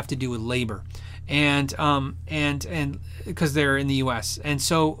issues have to do with labor. And because they're in the U.S. And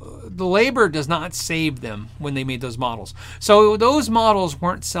so the labor does not save them when they made those models. So those models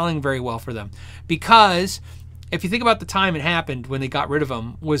weren't selling very well for them, because if you think about the time it happened when they got rid of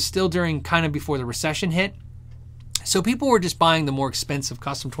them, was still during kind of before the recession hit. So people were just buying the more expensive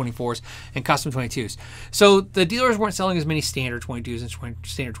Custom 24s and Custom 22s. So the dealers weren't selling as many Standard 22s and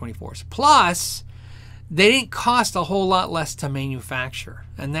Standard 24s. Plus, they didn't cost a whole lot less to manufacture.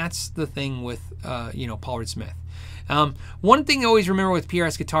 And that's the thing with, Paul Reed Smith. One thing I always remember with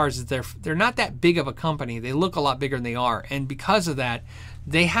PRS guitars is they're not that big of a company. They look a lot bigger than they are. And because of that,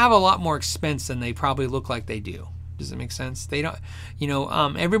 they have a lot more expense than they probably look like they do. Does it make sense? They don't,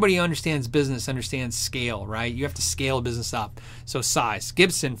 everybody understands business, understands scale, right? You have to scale a business up. So size,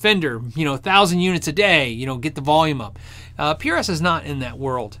 Gibson, Fender, 1,000 units a day, get the volume up. PRS is not in that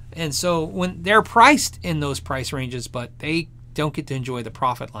world. And so when they're priced in those price ranges, but they don't get to enjoy the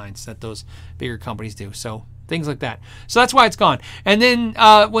profit lines that those bigger companies do. So things like that. So that's why it's gone. And then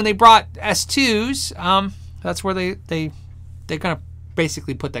when they brought S2s, that's where they kind of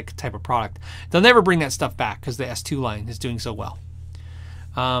basically put that type of product. They'll never bring that stuff back because the S2 line is doing so well.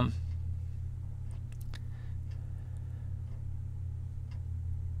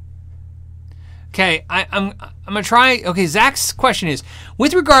 Okay, I'm gonna try. Okay, Zach's question is,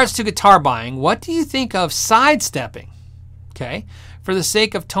 with regards to guitar buying, what do you think of sidestepping? Okay, for the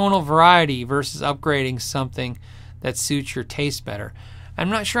sake of tonal variety versus upgrading something that suits your taste better. I'm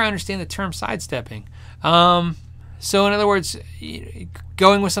not sure I understand the term sidestepping. So in other words,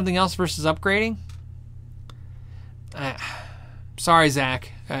 going with something else versus upgrading? Sorry,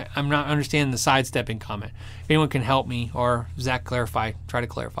 Zach. I'm not understanding the sidestepping comment. If anyone can help me, or Zach try to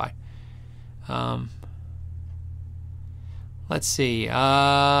clarify. Let's see.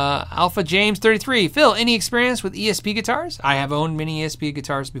 Alpha James 33. Phil, any experience with ESP guitars? I have owned many ESP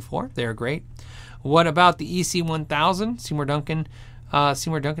guitars before. They're great. What about the EC1000? Seymour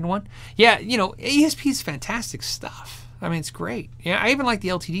Duncan one? Yeah, ESP is fantastic stuff. I mean, it's great. Yeah, I even like the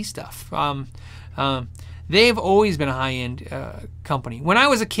LTD stuff. They've always been a high-end company. When I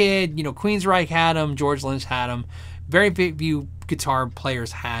was a kid, Queensryche had them, George Lynch had them. Very few guitar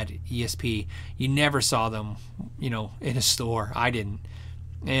players had ESP. You never saw them, in a store. I didn't.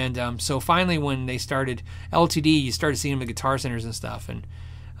 And so finally, when they started LTD, you started seeing them at guitar centers and stuff. And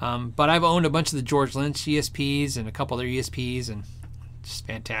but I've owned a bunch of the George Lynch ESPs and a couple other ESPs, and just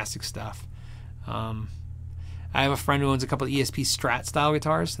fantastic stuff. I have a friend who owns a couple of ESP Strat style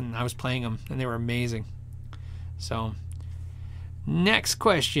guitars, and I was playing them, and they were amazing. So, next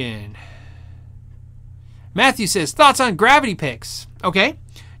question. Matthew says, thoughts on gravity picks? Okay,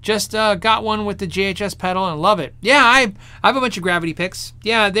 just got one with the JHS pedal and love it. Yeah, I have a bunch of gravity picks.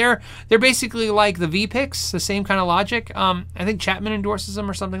 Yeah, they're basically like the V picks, the same kind of logic. I think Chapman endorses them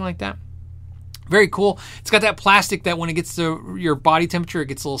or something like that. Very cool. It's got that plastic that when it gets to your body temperature, it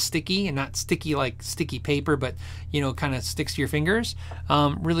gets a little sticky, and not sticky like sticky paper, but kind of sticks to your fingers.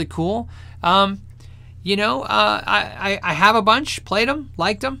 Really cool. I have a bunch, played them,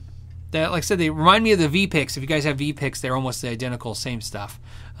 liked them. Like I said, they remind me of the V-Picks. If you guys have V-Picks, they're almost the identical, same stuff.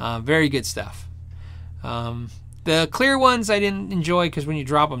 Very good stuff. The clear ones I didn't enjoy because when you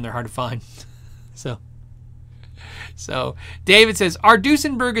drop them, they're hard to find. So, So David says, are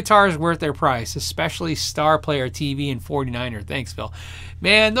Duesenberg guitars worth their price, especially Star Player TV and 49er? Thanks, Phil.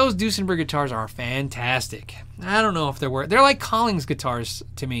 Man, those Duesenberg guitars are fantastic. I don't know if they're worth. They're like Collings guitars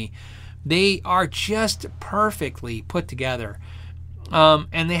to me. They are just perfectly put together,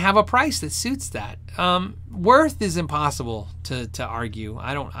 and they have a price that suits that. Worth is impossible to argue.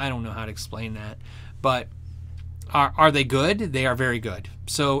 I don't know how to explain that, but are they good? They are very good.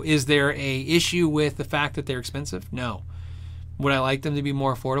 So is there a issue with the fact that they're expensive? No. Would I like them to be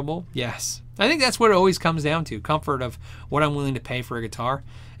more affordable? Yes. I think that's what it always comes down to, comfort of what I'm willing to pay for a guitar.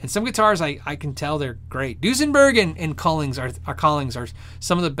 And some guitars, I can tell they're great. Duesenberg and Collings are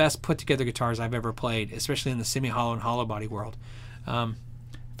some of the best put together guitars I've ever played, especially in the semi-hollow and hollow body world.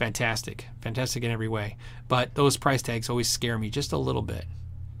 Fantastic in every way. But those price tags always scare me just a little bit.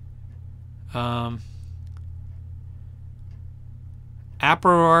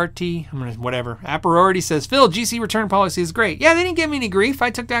 Appriority says, Phil, GC return policy is great. Yeah, they didn't give me any grief. I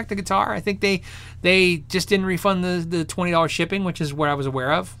took back the guitar. I think they just didn't refund the $20 shipping, which is what I was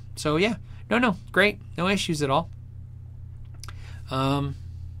aware of. So yeah, no, great, no issues at all. That's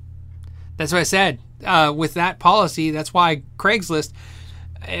what I said. With that policy, that's why Craigslist,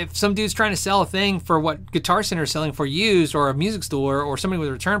 if some dude's trying to sell a thing for what Guitar Center is selling for used, or a music store, or somebody with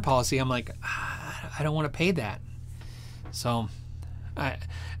a return policy, I'm like, I don't want to pay that. So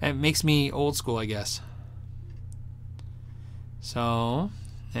it makes me old school, I guess. So,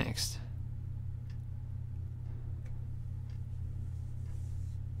 next.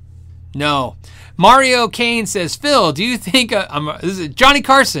 No. Mario Kane says, Phil, do you think... this is Johnny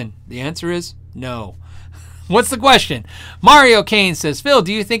Carson. The answer is no. What's the question? Mario Kane says, Phil,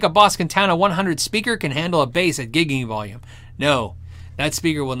 do you think a Boss Cantana 100 speaker can handle a bass at gigging volume? No. That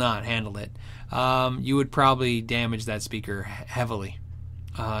speaker will not handle it. You would probably damage that speaker heavily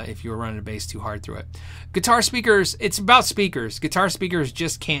if you were running a bass too hard through it. Guitar speakers, it's about speakers. Guitar speakers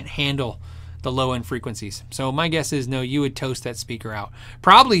just can't handle the low end frequencies. So my guess is no, you would toast that speaker out.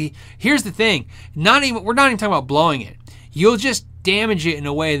 Probably, here's the thing, we're not even talking about blowing it. You'll just damage it in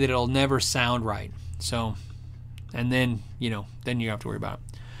a way that it'll never sound right. So, and then, then you have to worry about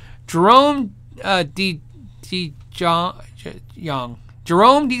it. Jerome D. Young.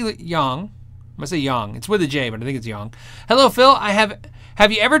 Jerome D. Young. I'm going to say Young. It's with a J, but I think it's Young. Hello, Phil.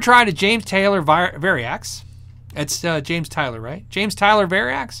 Have you ever tried a James Taylor Variax? It's James Tyler, right? James Tyler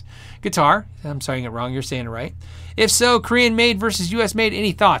Variax guitar. I'm saying it wrong. You're saying it right. If so, Korean made versus US made.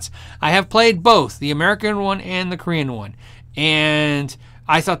 Any thoughts? I have played both, the American one and the Korean one, and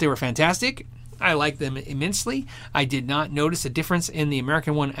I thought they were fantastic. I like them immensely. I did not notice a difference in the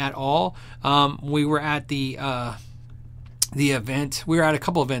American one at all. We were at the event. We were at a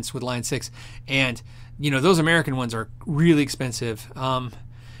couple events with Line 6, and those American ones are really expensive.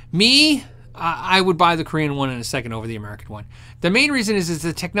 I would buy the Korean one in a second over the American one. The main reason is it's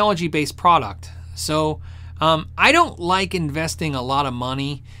a technology-based product. So I don't like investing a lot of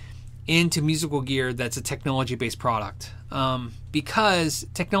money into musical gear that's a technology-based product because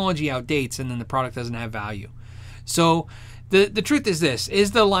technology outdates and then the product doesn't have value. So the truth is this.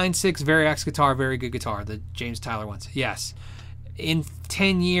 Is the Line 6 Variax guitar a very good guitar, the James Tyler ones? Yes. In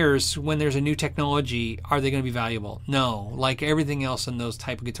 10 years, when there's a new technology, are they going to be valuable? No. Like everything else in those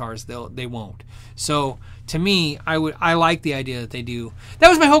type of guitars, they won't. So to me, I like the idea that they do. That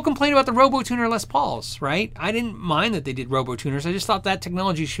was my whole complaint about the Robo-Tuner Les Pauls, right? I didn't mind that they did Robo-Tuners. I just thought that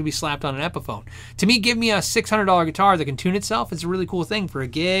technology should be slapped on an Epiphone. To me, give me a $600 guitar that can tune itself. It's a really cool thing for a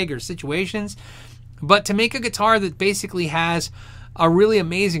gig or situations. But to make a guitar that basically has a really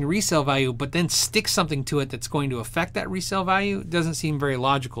amazing resale value, but then stick something to it that's going to affect that resale value doesn't seem very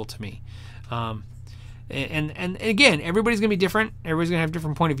logical to me. And again, everybody's going to be different. Everybody's going to have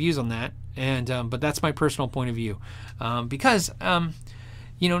different point of views on that. And but that's my personal point of view, because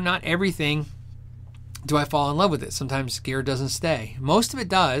not everything do I fall in love with it. Sometimes gear doesn't stay. Most of it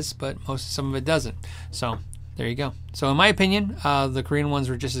does, but some of it doesn't. So there you go. So in my opinion, the Korean ones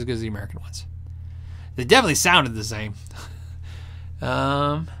were just as good as the American ones. They definitely sounded the same.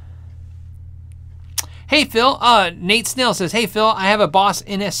 Hey Phil, Nate Snell says, hey Phil, I have a Boss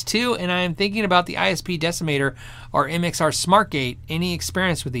NS2 and I am thinking about the ISP Decimator or MXR SmartGate. Any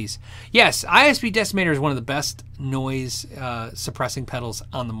experience with these? Yes, ISP Decimator is one of the best noise suppressing pedals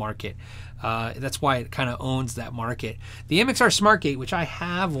on the market. That's why it kind of owns that market. The MXR SmartGate, which I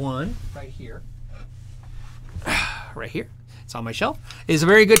have one right here, it's on my shelf, is a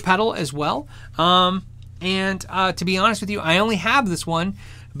very good pedal as well. And to be honest with you, I only have this one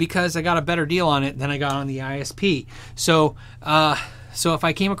because I got a better deal on it than I got on the ISP. So if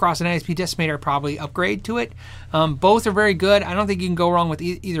I came across an ISP Decimator, I'd probably upgrade to it. Both are very good. I don't think you can go wrong with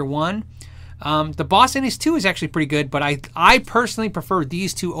either one. The Boss NX2 is actually pretty good, but I personally prefer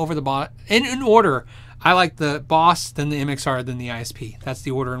these two over the Boss. In order, I like the Boss, then the MXR, then the ISP. That's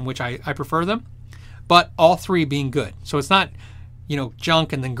the order in which I prefer them. But all three being good. So it's not,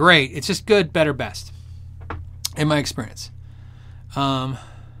 junk and then great. It's just good, better, best, in my experience. Aaron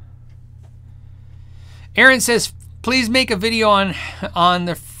says, please make a video on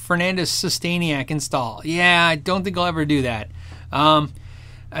the Fernandez Sustainiac install. Yeah, I don't think I'll ever do that.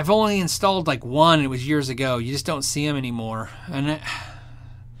 I've only installed like one. It was years ago. You just don't see them anymore. And,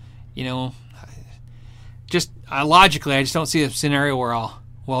 logically, I just don't see a scenario where I'll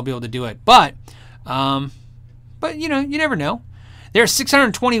be able to do it. But you never know. There's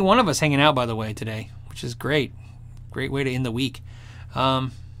 621 of us hanging out, by the way, today, which is great. Great way to end the week.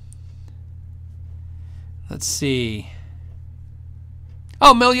 Let's see.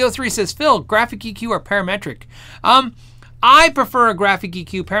 Oh, Melio3 says, Phil, graphic EQ or parametric? I prefer a graphic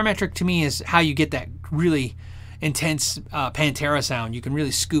EQ. Parametric to me is how you get that really intense Pantera sound. You can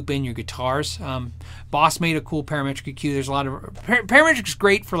really scoop in your guitars. Boss made a cool parametric EQ. There's a lot of parametric is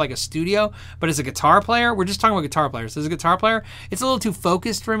great for like a studio, but as a guitar player, we're just talking about guitar players. As a guitar player, it's a little too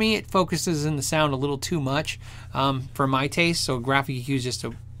focused for me. It focuses in the sound a little too much for my taste. So graphic EQ is just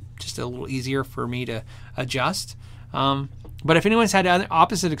a little easier for me to adjust. But if anyone's had other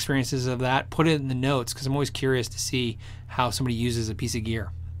opposite experiences of that, put it in the notes because I'm always curious to see how somebody uses a piece of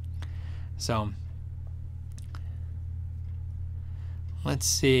gear. So let's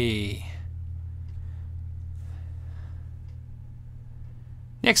see.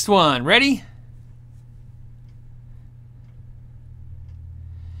 Next one. Ready?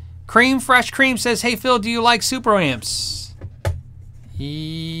 Fresh Cream says, hey, Phil, do you like super amps?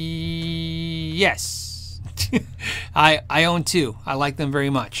 Yes. I own two. I like them very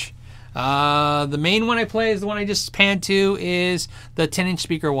much. The main one I play is the one I just panned to is the 10-inch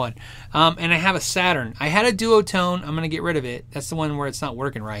speaker one. And I have a Saturn. I had a Duotone. I'm going to get rid of it. That's the one where it's not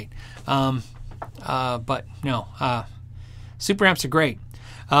working right. But no. Super amps are great.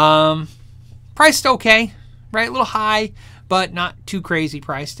 Priced okay, right? A little high, but not too crazy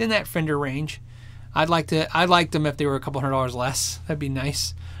priced in that Fender range. I'd like them if they were a couple $100 less. That'd be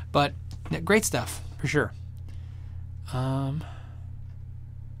nice. But great stuff for sure.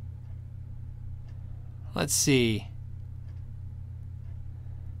 Let's see.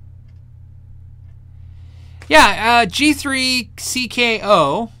 Yeah,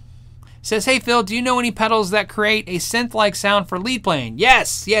 G3CKO says, hey, Phil, do you know any pedals that create a synth-like sound for lead playing?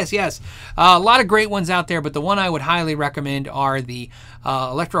 Yes. A lot of great ones out there, but the one I would highly recommend are the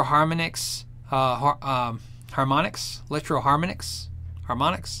Electro-Harmonix. Electro-Harmonix?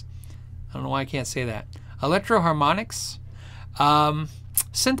 Harmonix? I don't know why I can't say that. Electro-Harmonix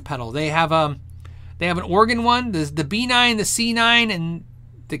synth pedal. They have an organ one, the B9, the C9, and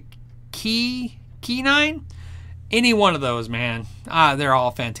the Key 9. Any one of those, man. They're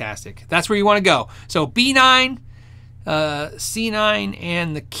all fantastic. That's where you want to go. So B9, C9,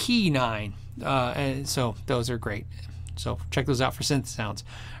 and the Key 9. And so those are great. So check those out for synth sounds.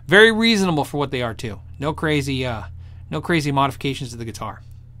 Very reasonable for what they are too. No crazy modifications to the guitar.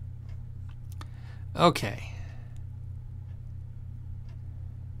 Okay.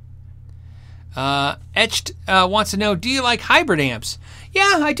 Etched wants to know, do you like hybrid amps?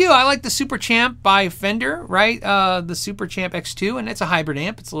 Yeah, I do. I like the Super Champ by Fender, right? The Super Champ X2, and it's a hybrid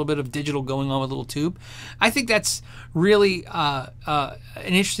amp. It's a little bit of digital going on with a little tube. I think that's really an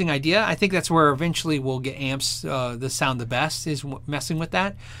interesting idea. I think that's where eventually we'll get amps that sound the best, is messing with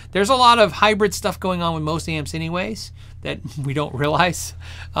that. There's a lot of hybrid stuff going on with most amps anyways that we don't realize.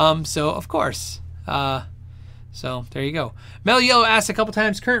 So, of course. So there you go. Mel Yellow asked a couple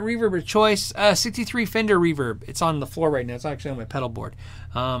times, current reverb of choice, 63 Fender reverb. It's on the floor right now. It's actually on my pedal board.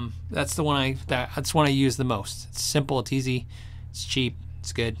 That's the one that's one I use the most. It's simple, it's easy, it's cheap,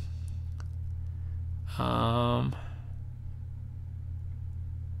 it's good.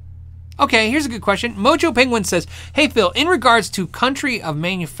 Okay, here's a good question. Mojo Penguin says, hey Phil, in regards to country of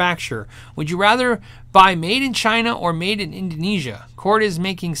manufacture, would you rather buy made in China or made in Indonesia? Chord is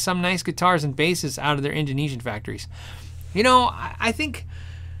making some nice guitars and basses out of their Indonesian factories. You know, I think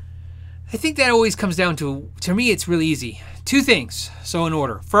that always comes down to me, it's really easy. Two things, so in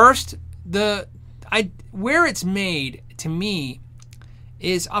order. First, where it's made, to me,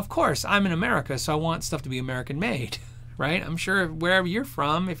 is, of course, I'm in America, so I want stuff to be American made. right? I'm sure wherever you're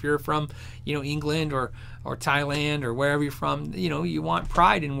from, if you're from, England or Thailand or wherever you're from, you want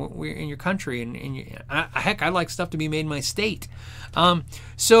pride in your country, and heck, I like stuff to be made in my state.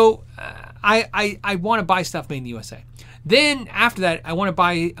 So I want to buy stuff made in the USA. Then after that, I want to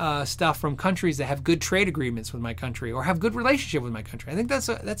buy stuff from countries that have good trade agreements with my country or have good relationship with my country. I think that's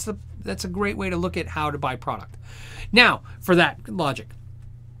a great way to look at how to buy product. Now, for that logic.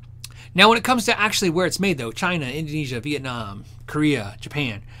 Now, when it comes to actually where it's made, though, China, Indonesia, Vietnam, Korea,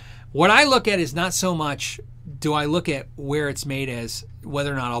 Japan, what I look at is not so much do I look at where it's made as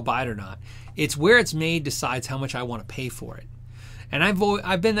whether or not I'll buy it or not. It's where it's made decides how much I want to pay for it. And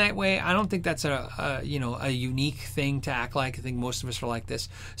I've been that way. I don't think that's a unique thing to act like. I think most of us are like this.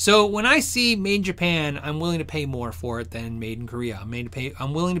 So when I see made in Japan, I'm willing to pay more for it than made in Korea.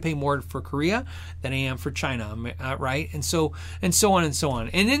 I'm willing to pay more for Korea than I am for China, right? And so on and so on.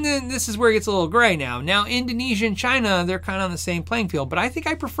 And then this is where it gets a little gray now. Now Indonesia and China, they're kind of on the same playing field, but I think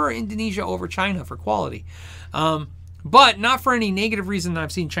I prefer Indonesia over China for quality. But not for any negative reason that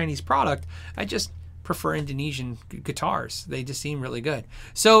I've seen Chinese product. I just prefer Indonesian guitars. They just seem really good.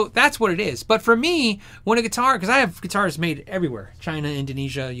 So that's what it is. But for me, when a guitar, because I have guitars made everywhere, China,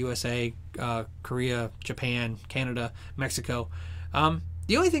 Indonesia, USA, Korea, Japan, Canada, Mexico,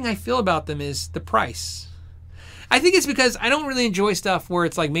 the only thing I feel about them is the price. I think it's because I don't really enjoy stuff where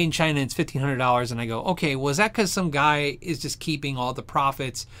it's like made in China and it's $1,500 and I go, okay, well, is that because some guy is just keeping all the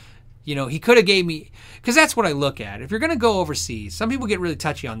profits? He could have gave me, because that's what I look at. If you're going to go overseas, some people get really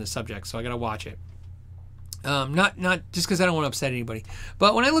touchy on this subject, so I got to watch it. Not just because I don't want to upset anybody,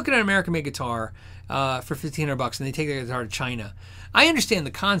 but when I look at an American-made guitar for $1,500 and they take the guitar to China, I understand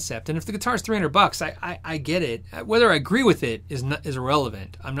the concept. And if the guitar is $300, I get it. Whether I agree with it is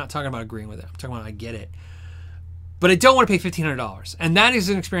irrelevant. I'm not talking about agreeing with it. I'm talking about I get it. But I don't want to pay $1,500, and that is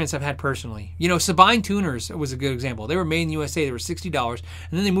an experience I've had personally. Sabine tuners was a good example. They were made in the USA. They were $60, and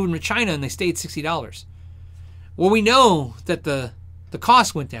then they moved them to China and they stayed $60. Well, we know that the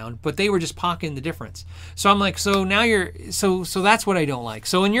cost went down, but they were just pocketing the difference. So I'm like, so now so that's what I don't like.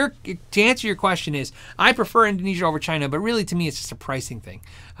 So to answer your question is, I prefer Indonesia over China, but really to me it's just a pricing thing.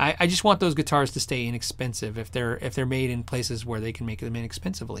 I just want those guitars to stay inexpensive if they're made in places where they can make them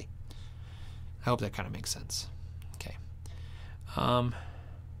inexpensively. I hope that kind of makes sense. Okay.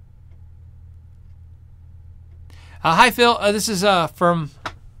 Hi Phil, this is from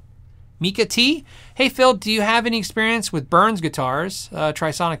Mika T. Hey Phil, do you have any experience with Burns guitars,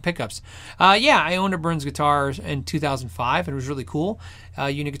 Trisonic pickups? Yeah, I owned a Burns guitar in 2005. It was really cool.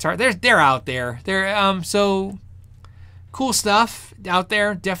 Unit guitar. They're out there. They're so cool stuff out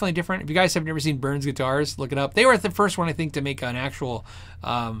there. Definitely different. If you guys have never seen Burns guitars, look it up. They were the first one I think to make an actual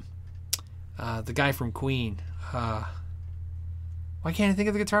the guy from Queen. Why can't I think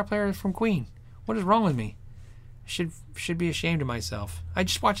of the guitar player from Queen? What is wrong with me? Should be ashamed of myself. I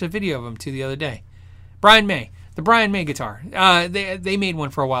just watched a video of him the other day. Brian May, the Brian May guitar. They made one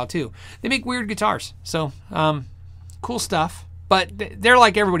for a while too. They make weird guitars, so cool stuff. But they're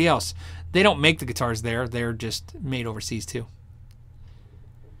like everybody else. They don't make the guitars there. They're just made overseas too.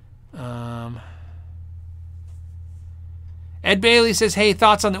 Ed Bailey says, "Hey,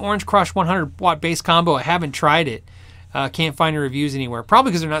 thoughts on the Orange Crush 100-watt bass combo? I haven't tried it. Can't find the reviews anywhere.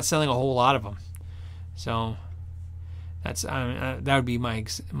 Probably because they're not selling a whole lot of them. So." That's that would be my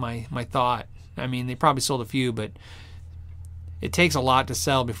thought. I mean, they probably sold a few, but it takes a lot to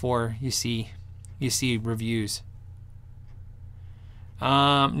sell before you see reviews.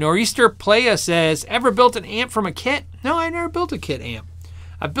 Nor'easter Playa says, "Ever built an amp from a kit?" No, I never built a kit amp.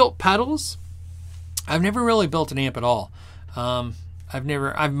 I've built pedals. I've never really built an amp at all. I've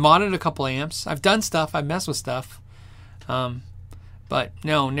modded a couple amps. I've done stuff. I've messed with stuff. But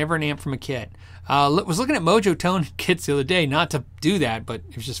no, never an amp from a kit. Was looking at Mojo Tone kits the other day, not to do that, but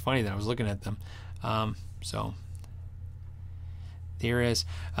it was just funny that I was looking at them. So there is.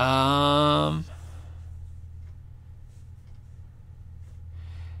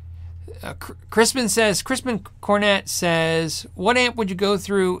 Crispin Cornett says, "What amp would you go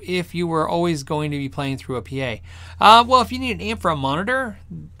through if you were always going to be playing through a PA?" Well, if you need an amp for a monitor,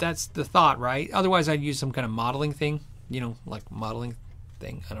 that's the thought, right? Otherwise, I'd use some kind of modeling thing, like modeling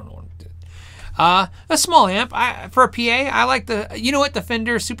thing. I don't know what to do. A small amp. For a PA, I like the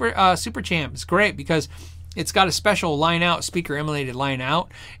Fender Super Champ. It's great because it's got a special line out speaker emulated line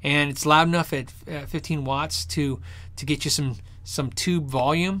out, and it's loud enough at 15 watts to get you some tube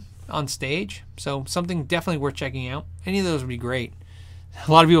volume on stage. So something definitely worth checking out. Any of those would be great.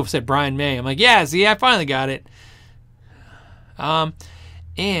 A lot of people have said Brian May. I'm like, yeah, see, I finally got it.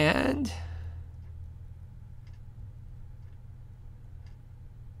 And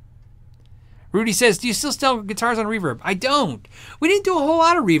Rudy says, do you still sell guitars on Reverb? I don't. We didn't do a whole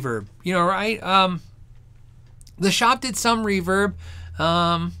lot of Reverb, right? The shop did some Reverb.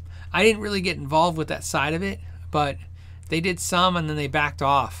 I didn't really get involved with that side of it, but they did some, and then they backed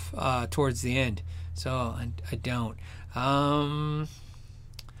off towards the end. So I don't.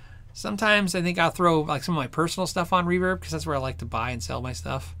 Sometimes I think I'll throw like some of my personal stuff on Reverb because that's where I like to buy and sell my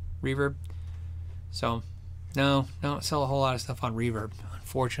stuff. Reverb. So no, don't sell a whole lot of stuff on Reverb,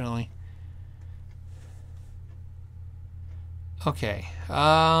 unfortunately. Okay.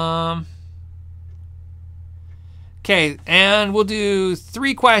 Okay, and we'll do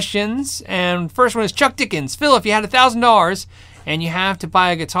 3 questions. And first one is Chuck Dickens. Phil, if you had $1,000 and you have to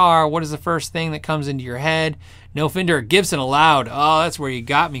buy a guitar, what is the first thing that comes into your head? No Fender or Gibson allowed. Oh, that's where you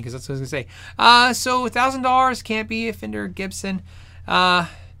got me, because that's what I was going to say. So $1,000 can't be a Fender or Gibson. You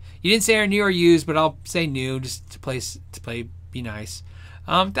didn't say new or used, but I'll say new just to play be nice.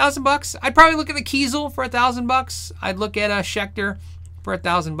 $1,000. I'd probably look at a Kiesel for $1,000. I'd look at a Schecter for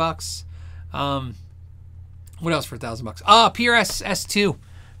 $1,000. What else for $1,000? PRS S2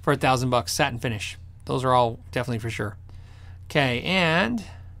 for $1,000. Satin finish. Those are all definitely for sure. Okay, and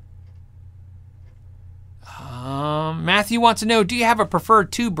Matthew wants to know, do you have a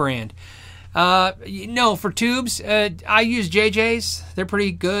preferred tube brand? No, for tubes, I use JJ's. They're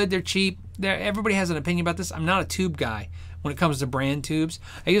pretty good. They're cheap. Everybody has an opinion about this. I'm not a tube guy when it comes to brand tubes.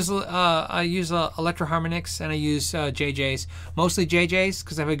 I use Electro Harmonix, and I use JJ's. Mostly JJ's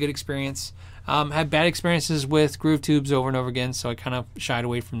because I have a good experience. Had bad experiences with groove tubes over and over again, so I kind of shied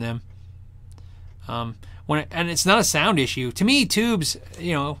away from them. And it's not a sound issue. To me, tubes,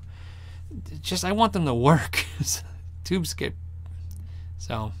 just I want them to work. Tubes get...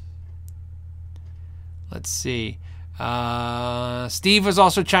 So, let's see. Steve was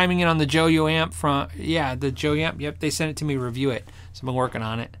also chiming in on the Joyo amp from... Yeah, the Joyo amp. Yep, they sent it to me to review it. So I've been working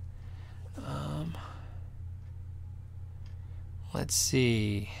on it. Let's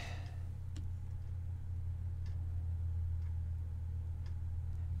see.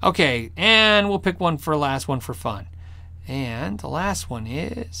 Okay, and we'll pick one for last one for fun. And the last one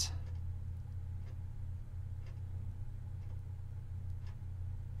is...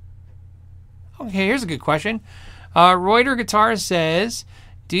 Okay, here's a good question. Reuter Guitar says,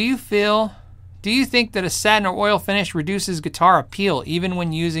 do you think that a satin or oil finish reduces guitar appeal even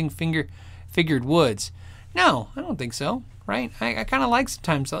when using figured woods? No, I don't think so. Right? I kind of like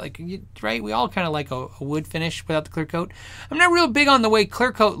sometimes, right? We all kind of like a wood finish without the clear coat. I'm not real big on the way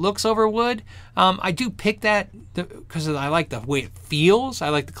clear coat looks over wood. I do pick that because I like the way it feels. I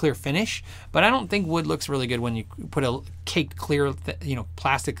like the clear finish, but I don't think wood looks really good when you put a caked clear,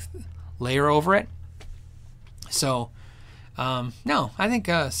 plastic layer over it. So, no, I think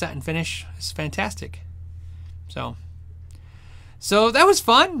satin finish is fantastic. So that was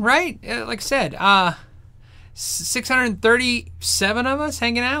fun, right? Like I said, 637 of us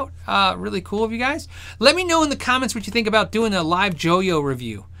hanging out. Really cool of you guys. Let me know in the comments what you think about doing a live Joyo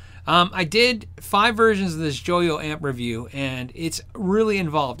review. I did 5 versions of this Joyo amp review, and it's really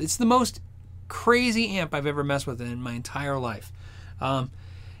involved. It's the most crazy amp I've ever messed with in my entire life. And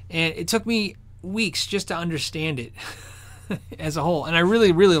it took me weeks just to understand it as a whole. And I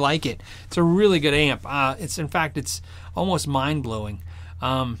really, really like it. It's a really good amp. It's almost mind-blowing.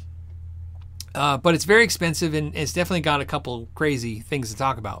 But it's very expensive, and it's definitely got a couple crazy things to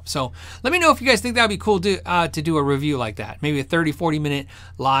talk about. So let me know if you guys think that would be cool to do a review like that. Maybe a 30-40 minute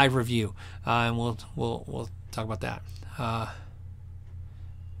live review. And we'll talk about that.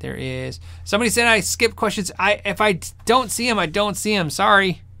 There is... Somebody said I skipped questions. If I don't see them, I don't see them.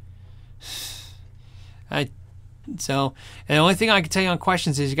 Sorry. And the only thing I can tell you on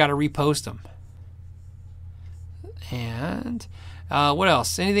questions is you got to repost them. And... what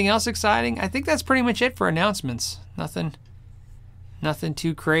else? Anything else exciting? I think that's pretty much it for announcements. Nothing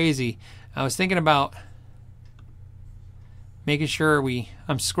too crazy. I was thinking about making sure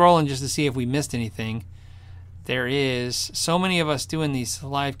I'm scrolling just to see if we missed anything. There is so many of us doing these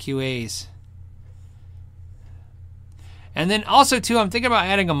live QAs. And then also too, I'm thinking about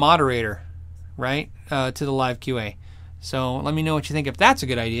adding a moderator, right, to the live QA. So let me know what you think if that's a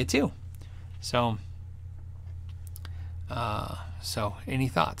good idea too. So any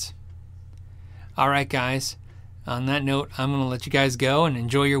thoughts? All right, guys. On that note, I'm going to let you guys go and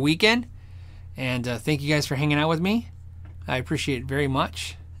enjoy your weekend. And thank you guys for hanging out with me. I appreciate it very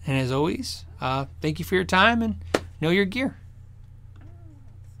much. And as always, thank you for your time and know your gear.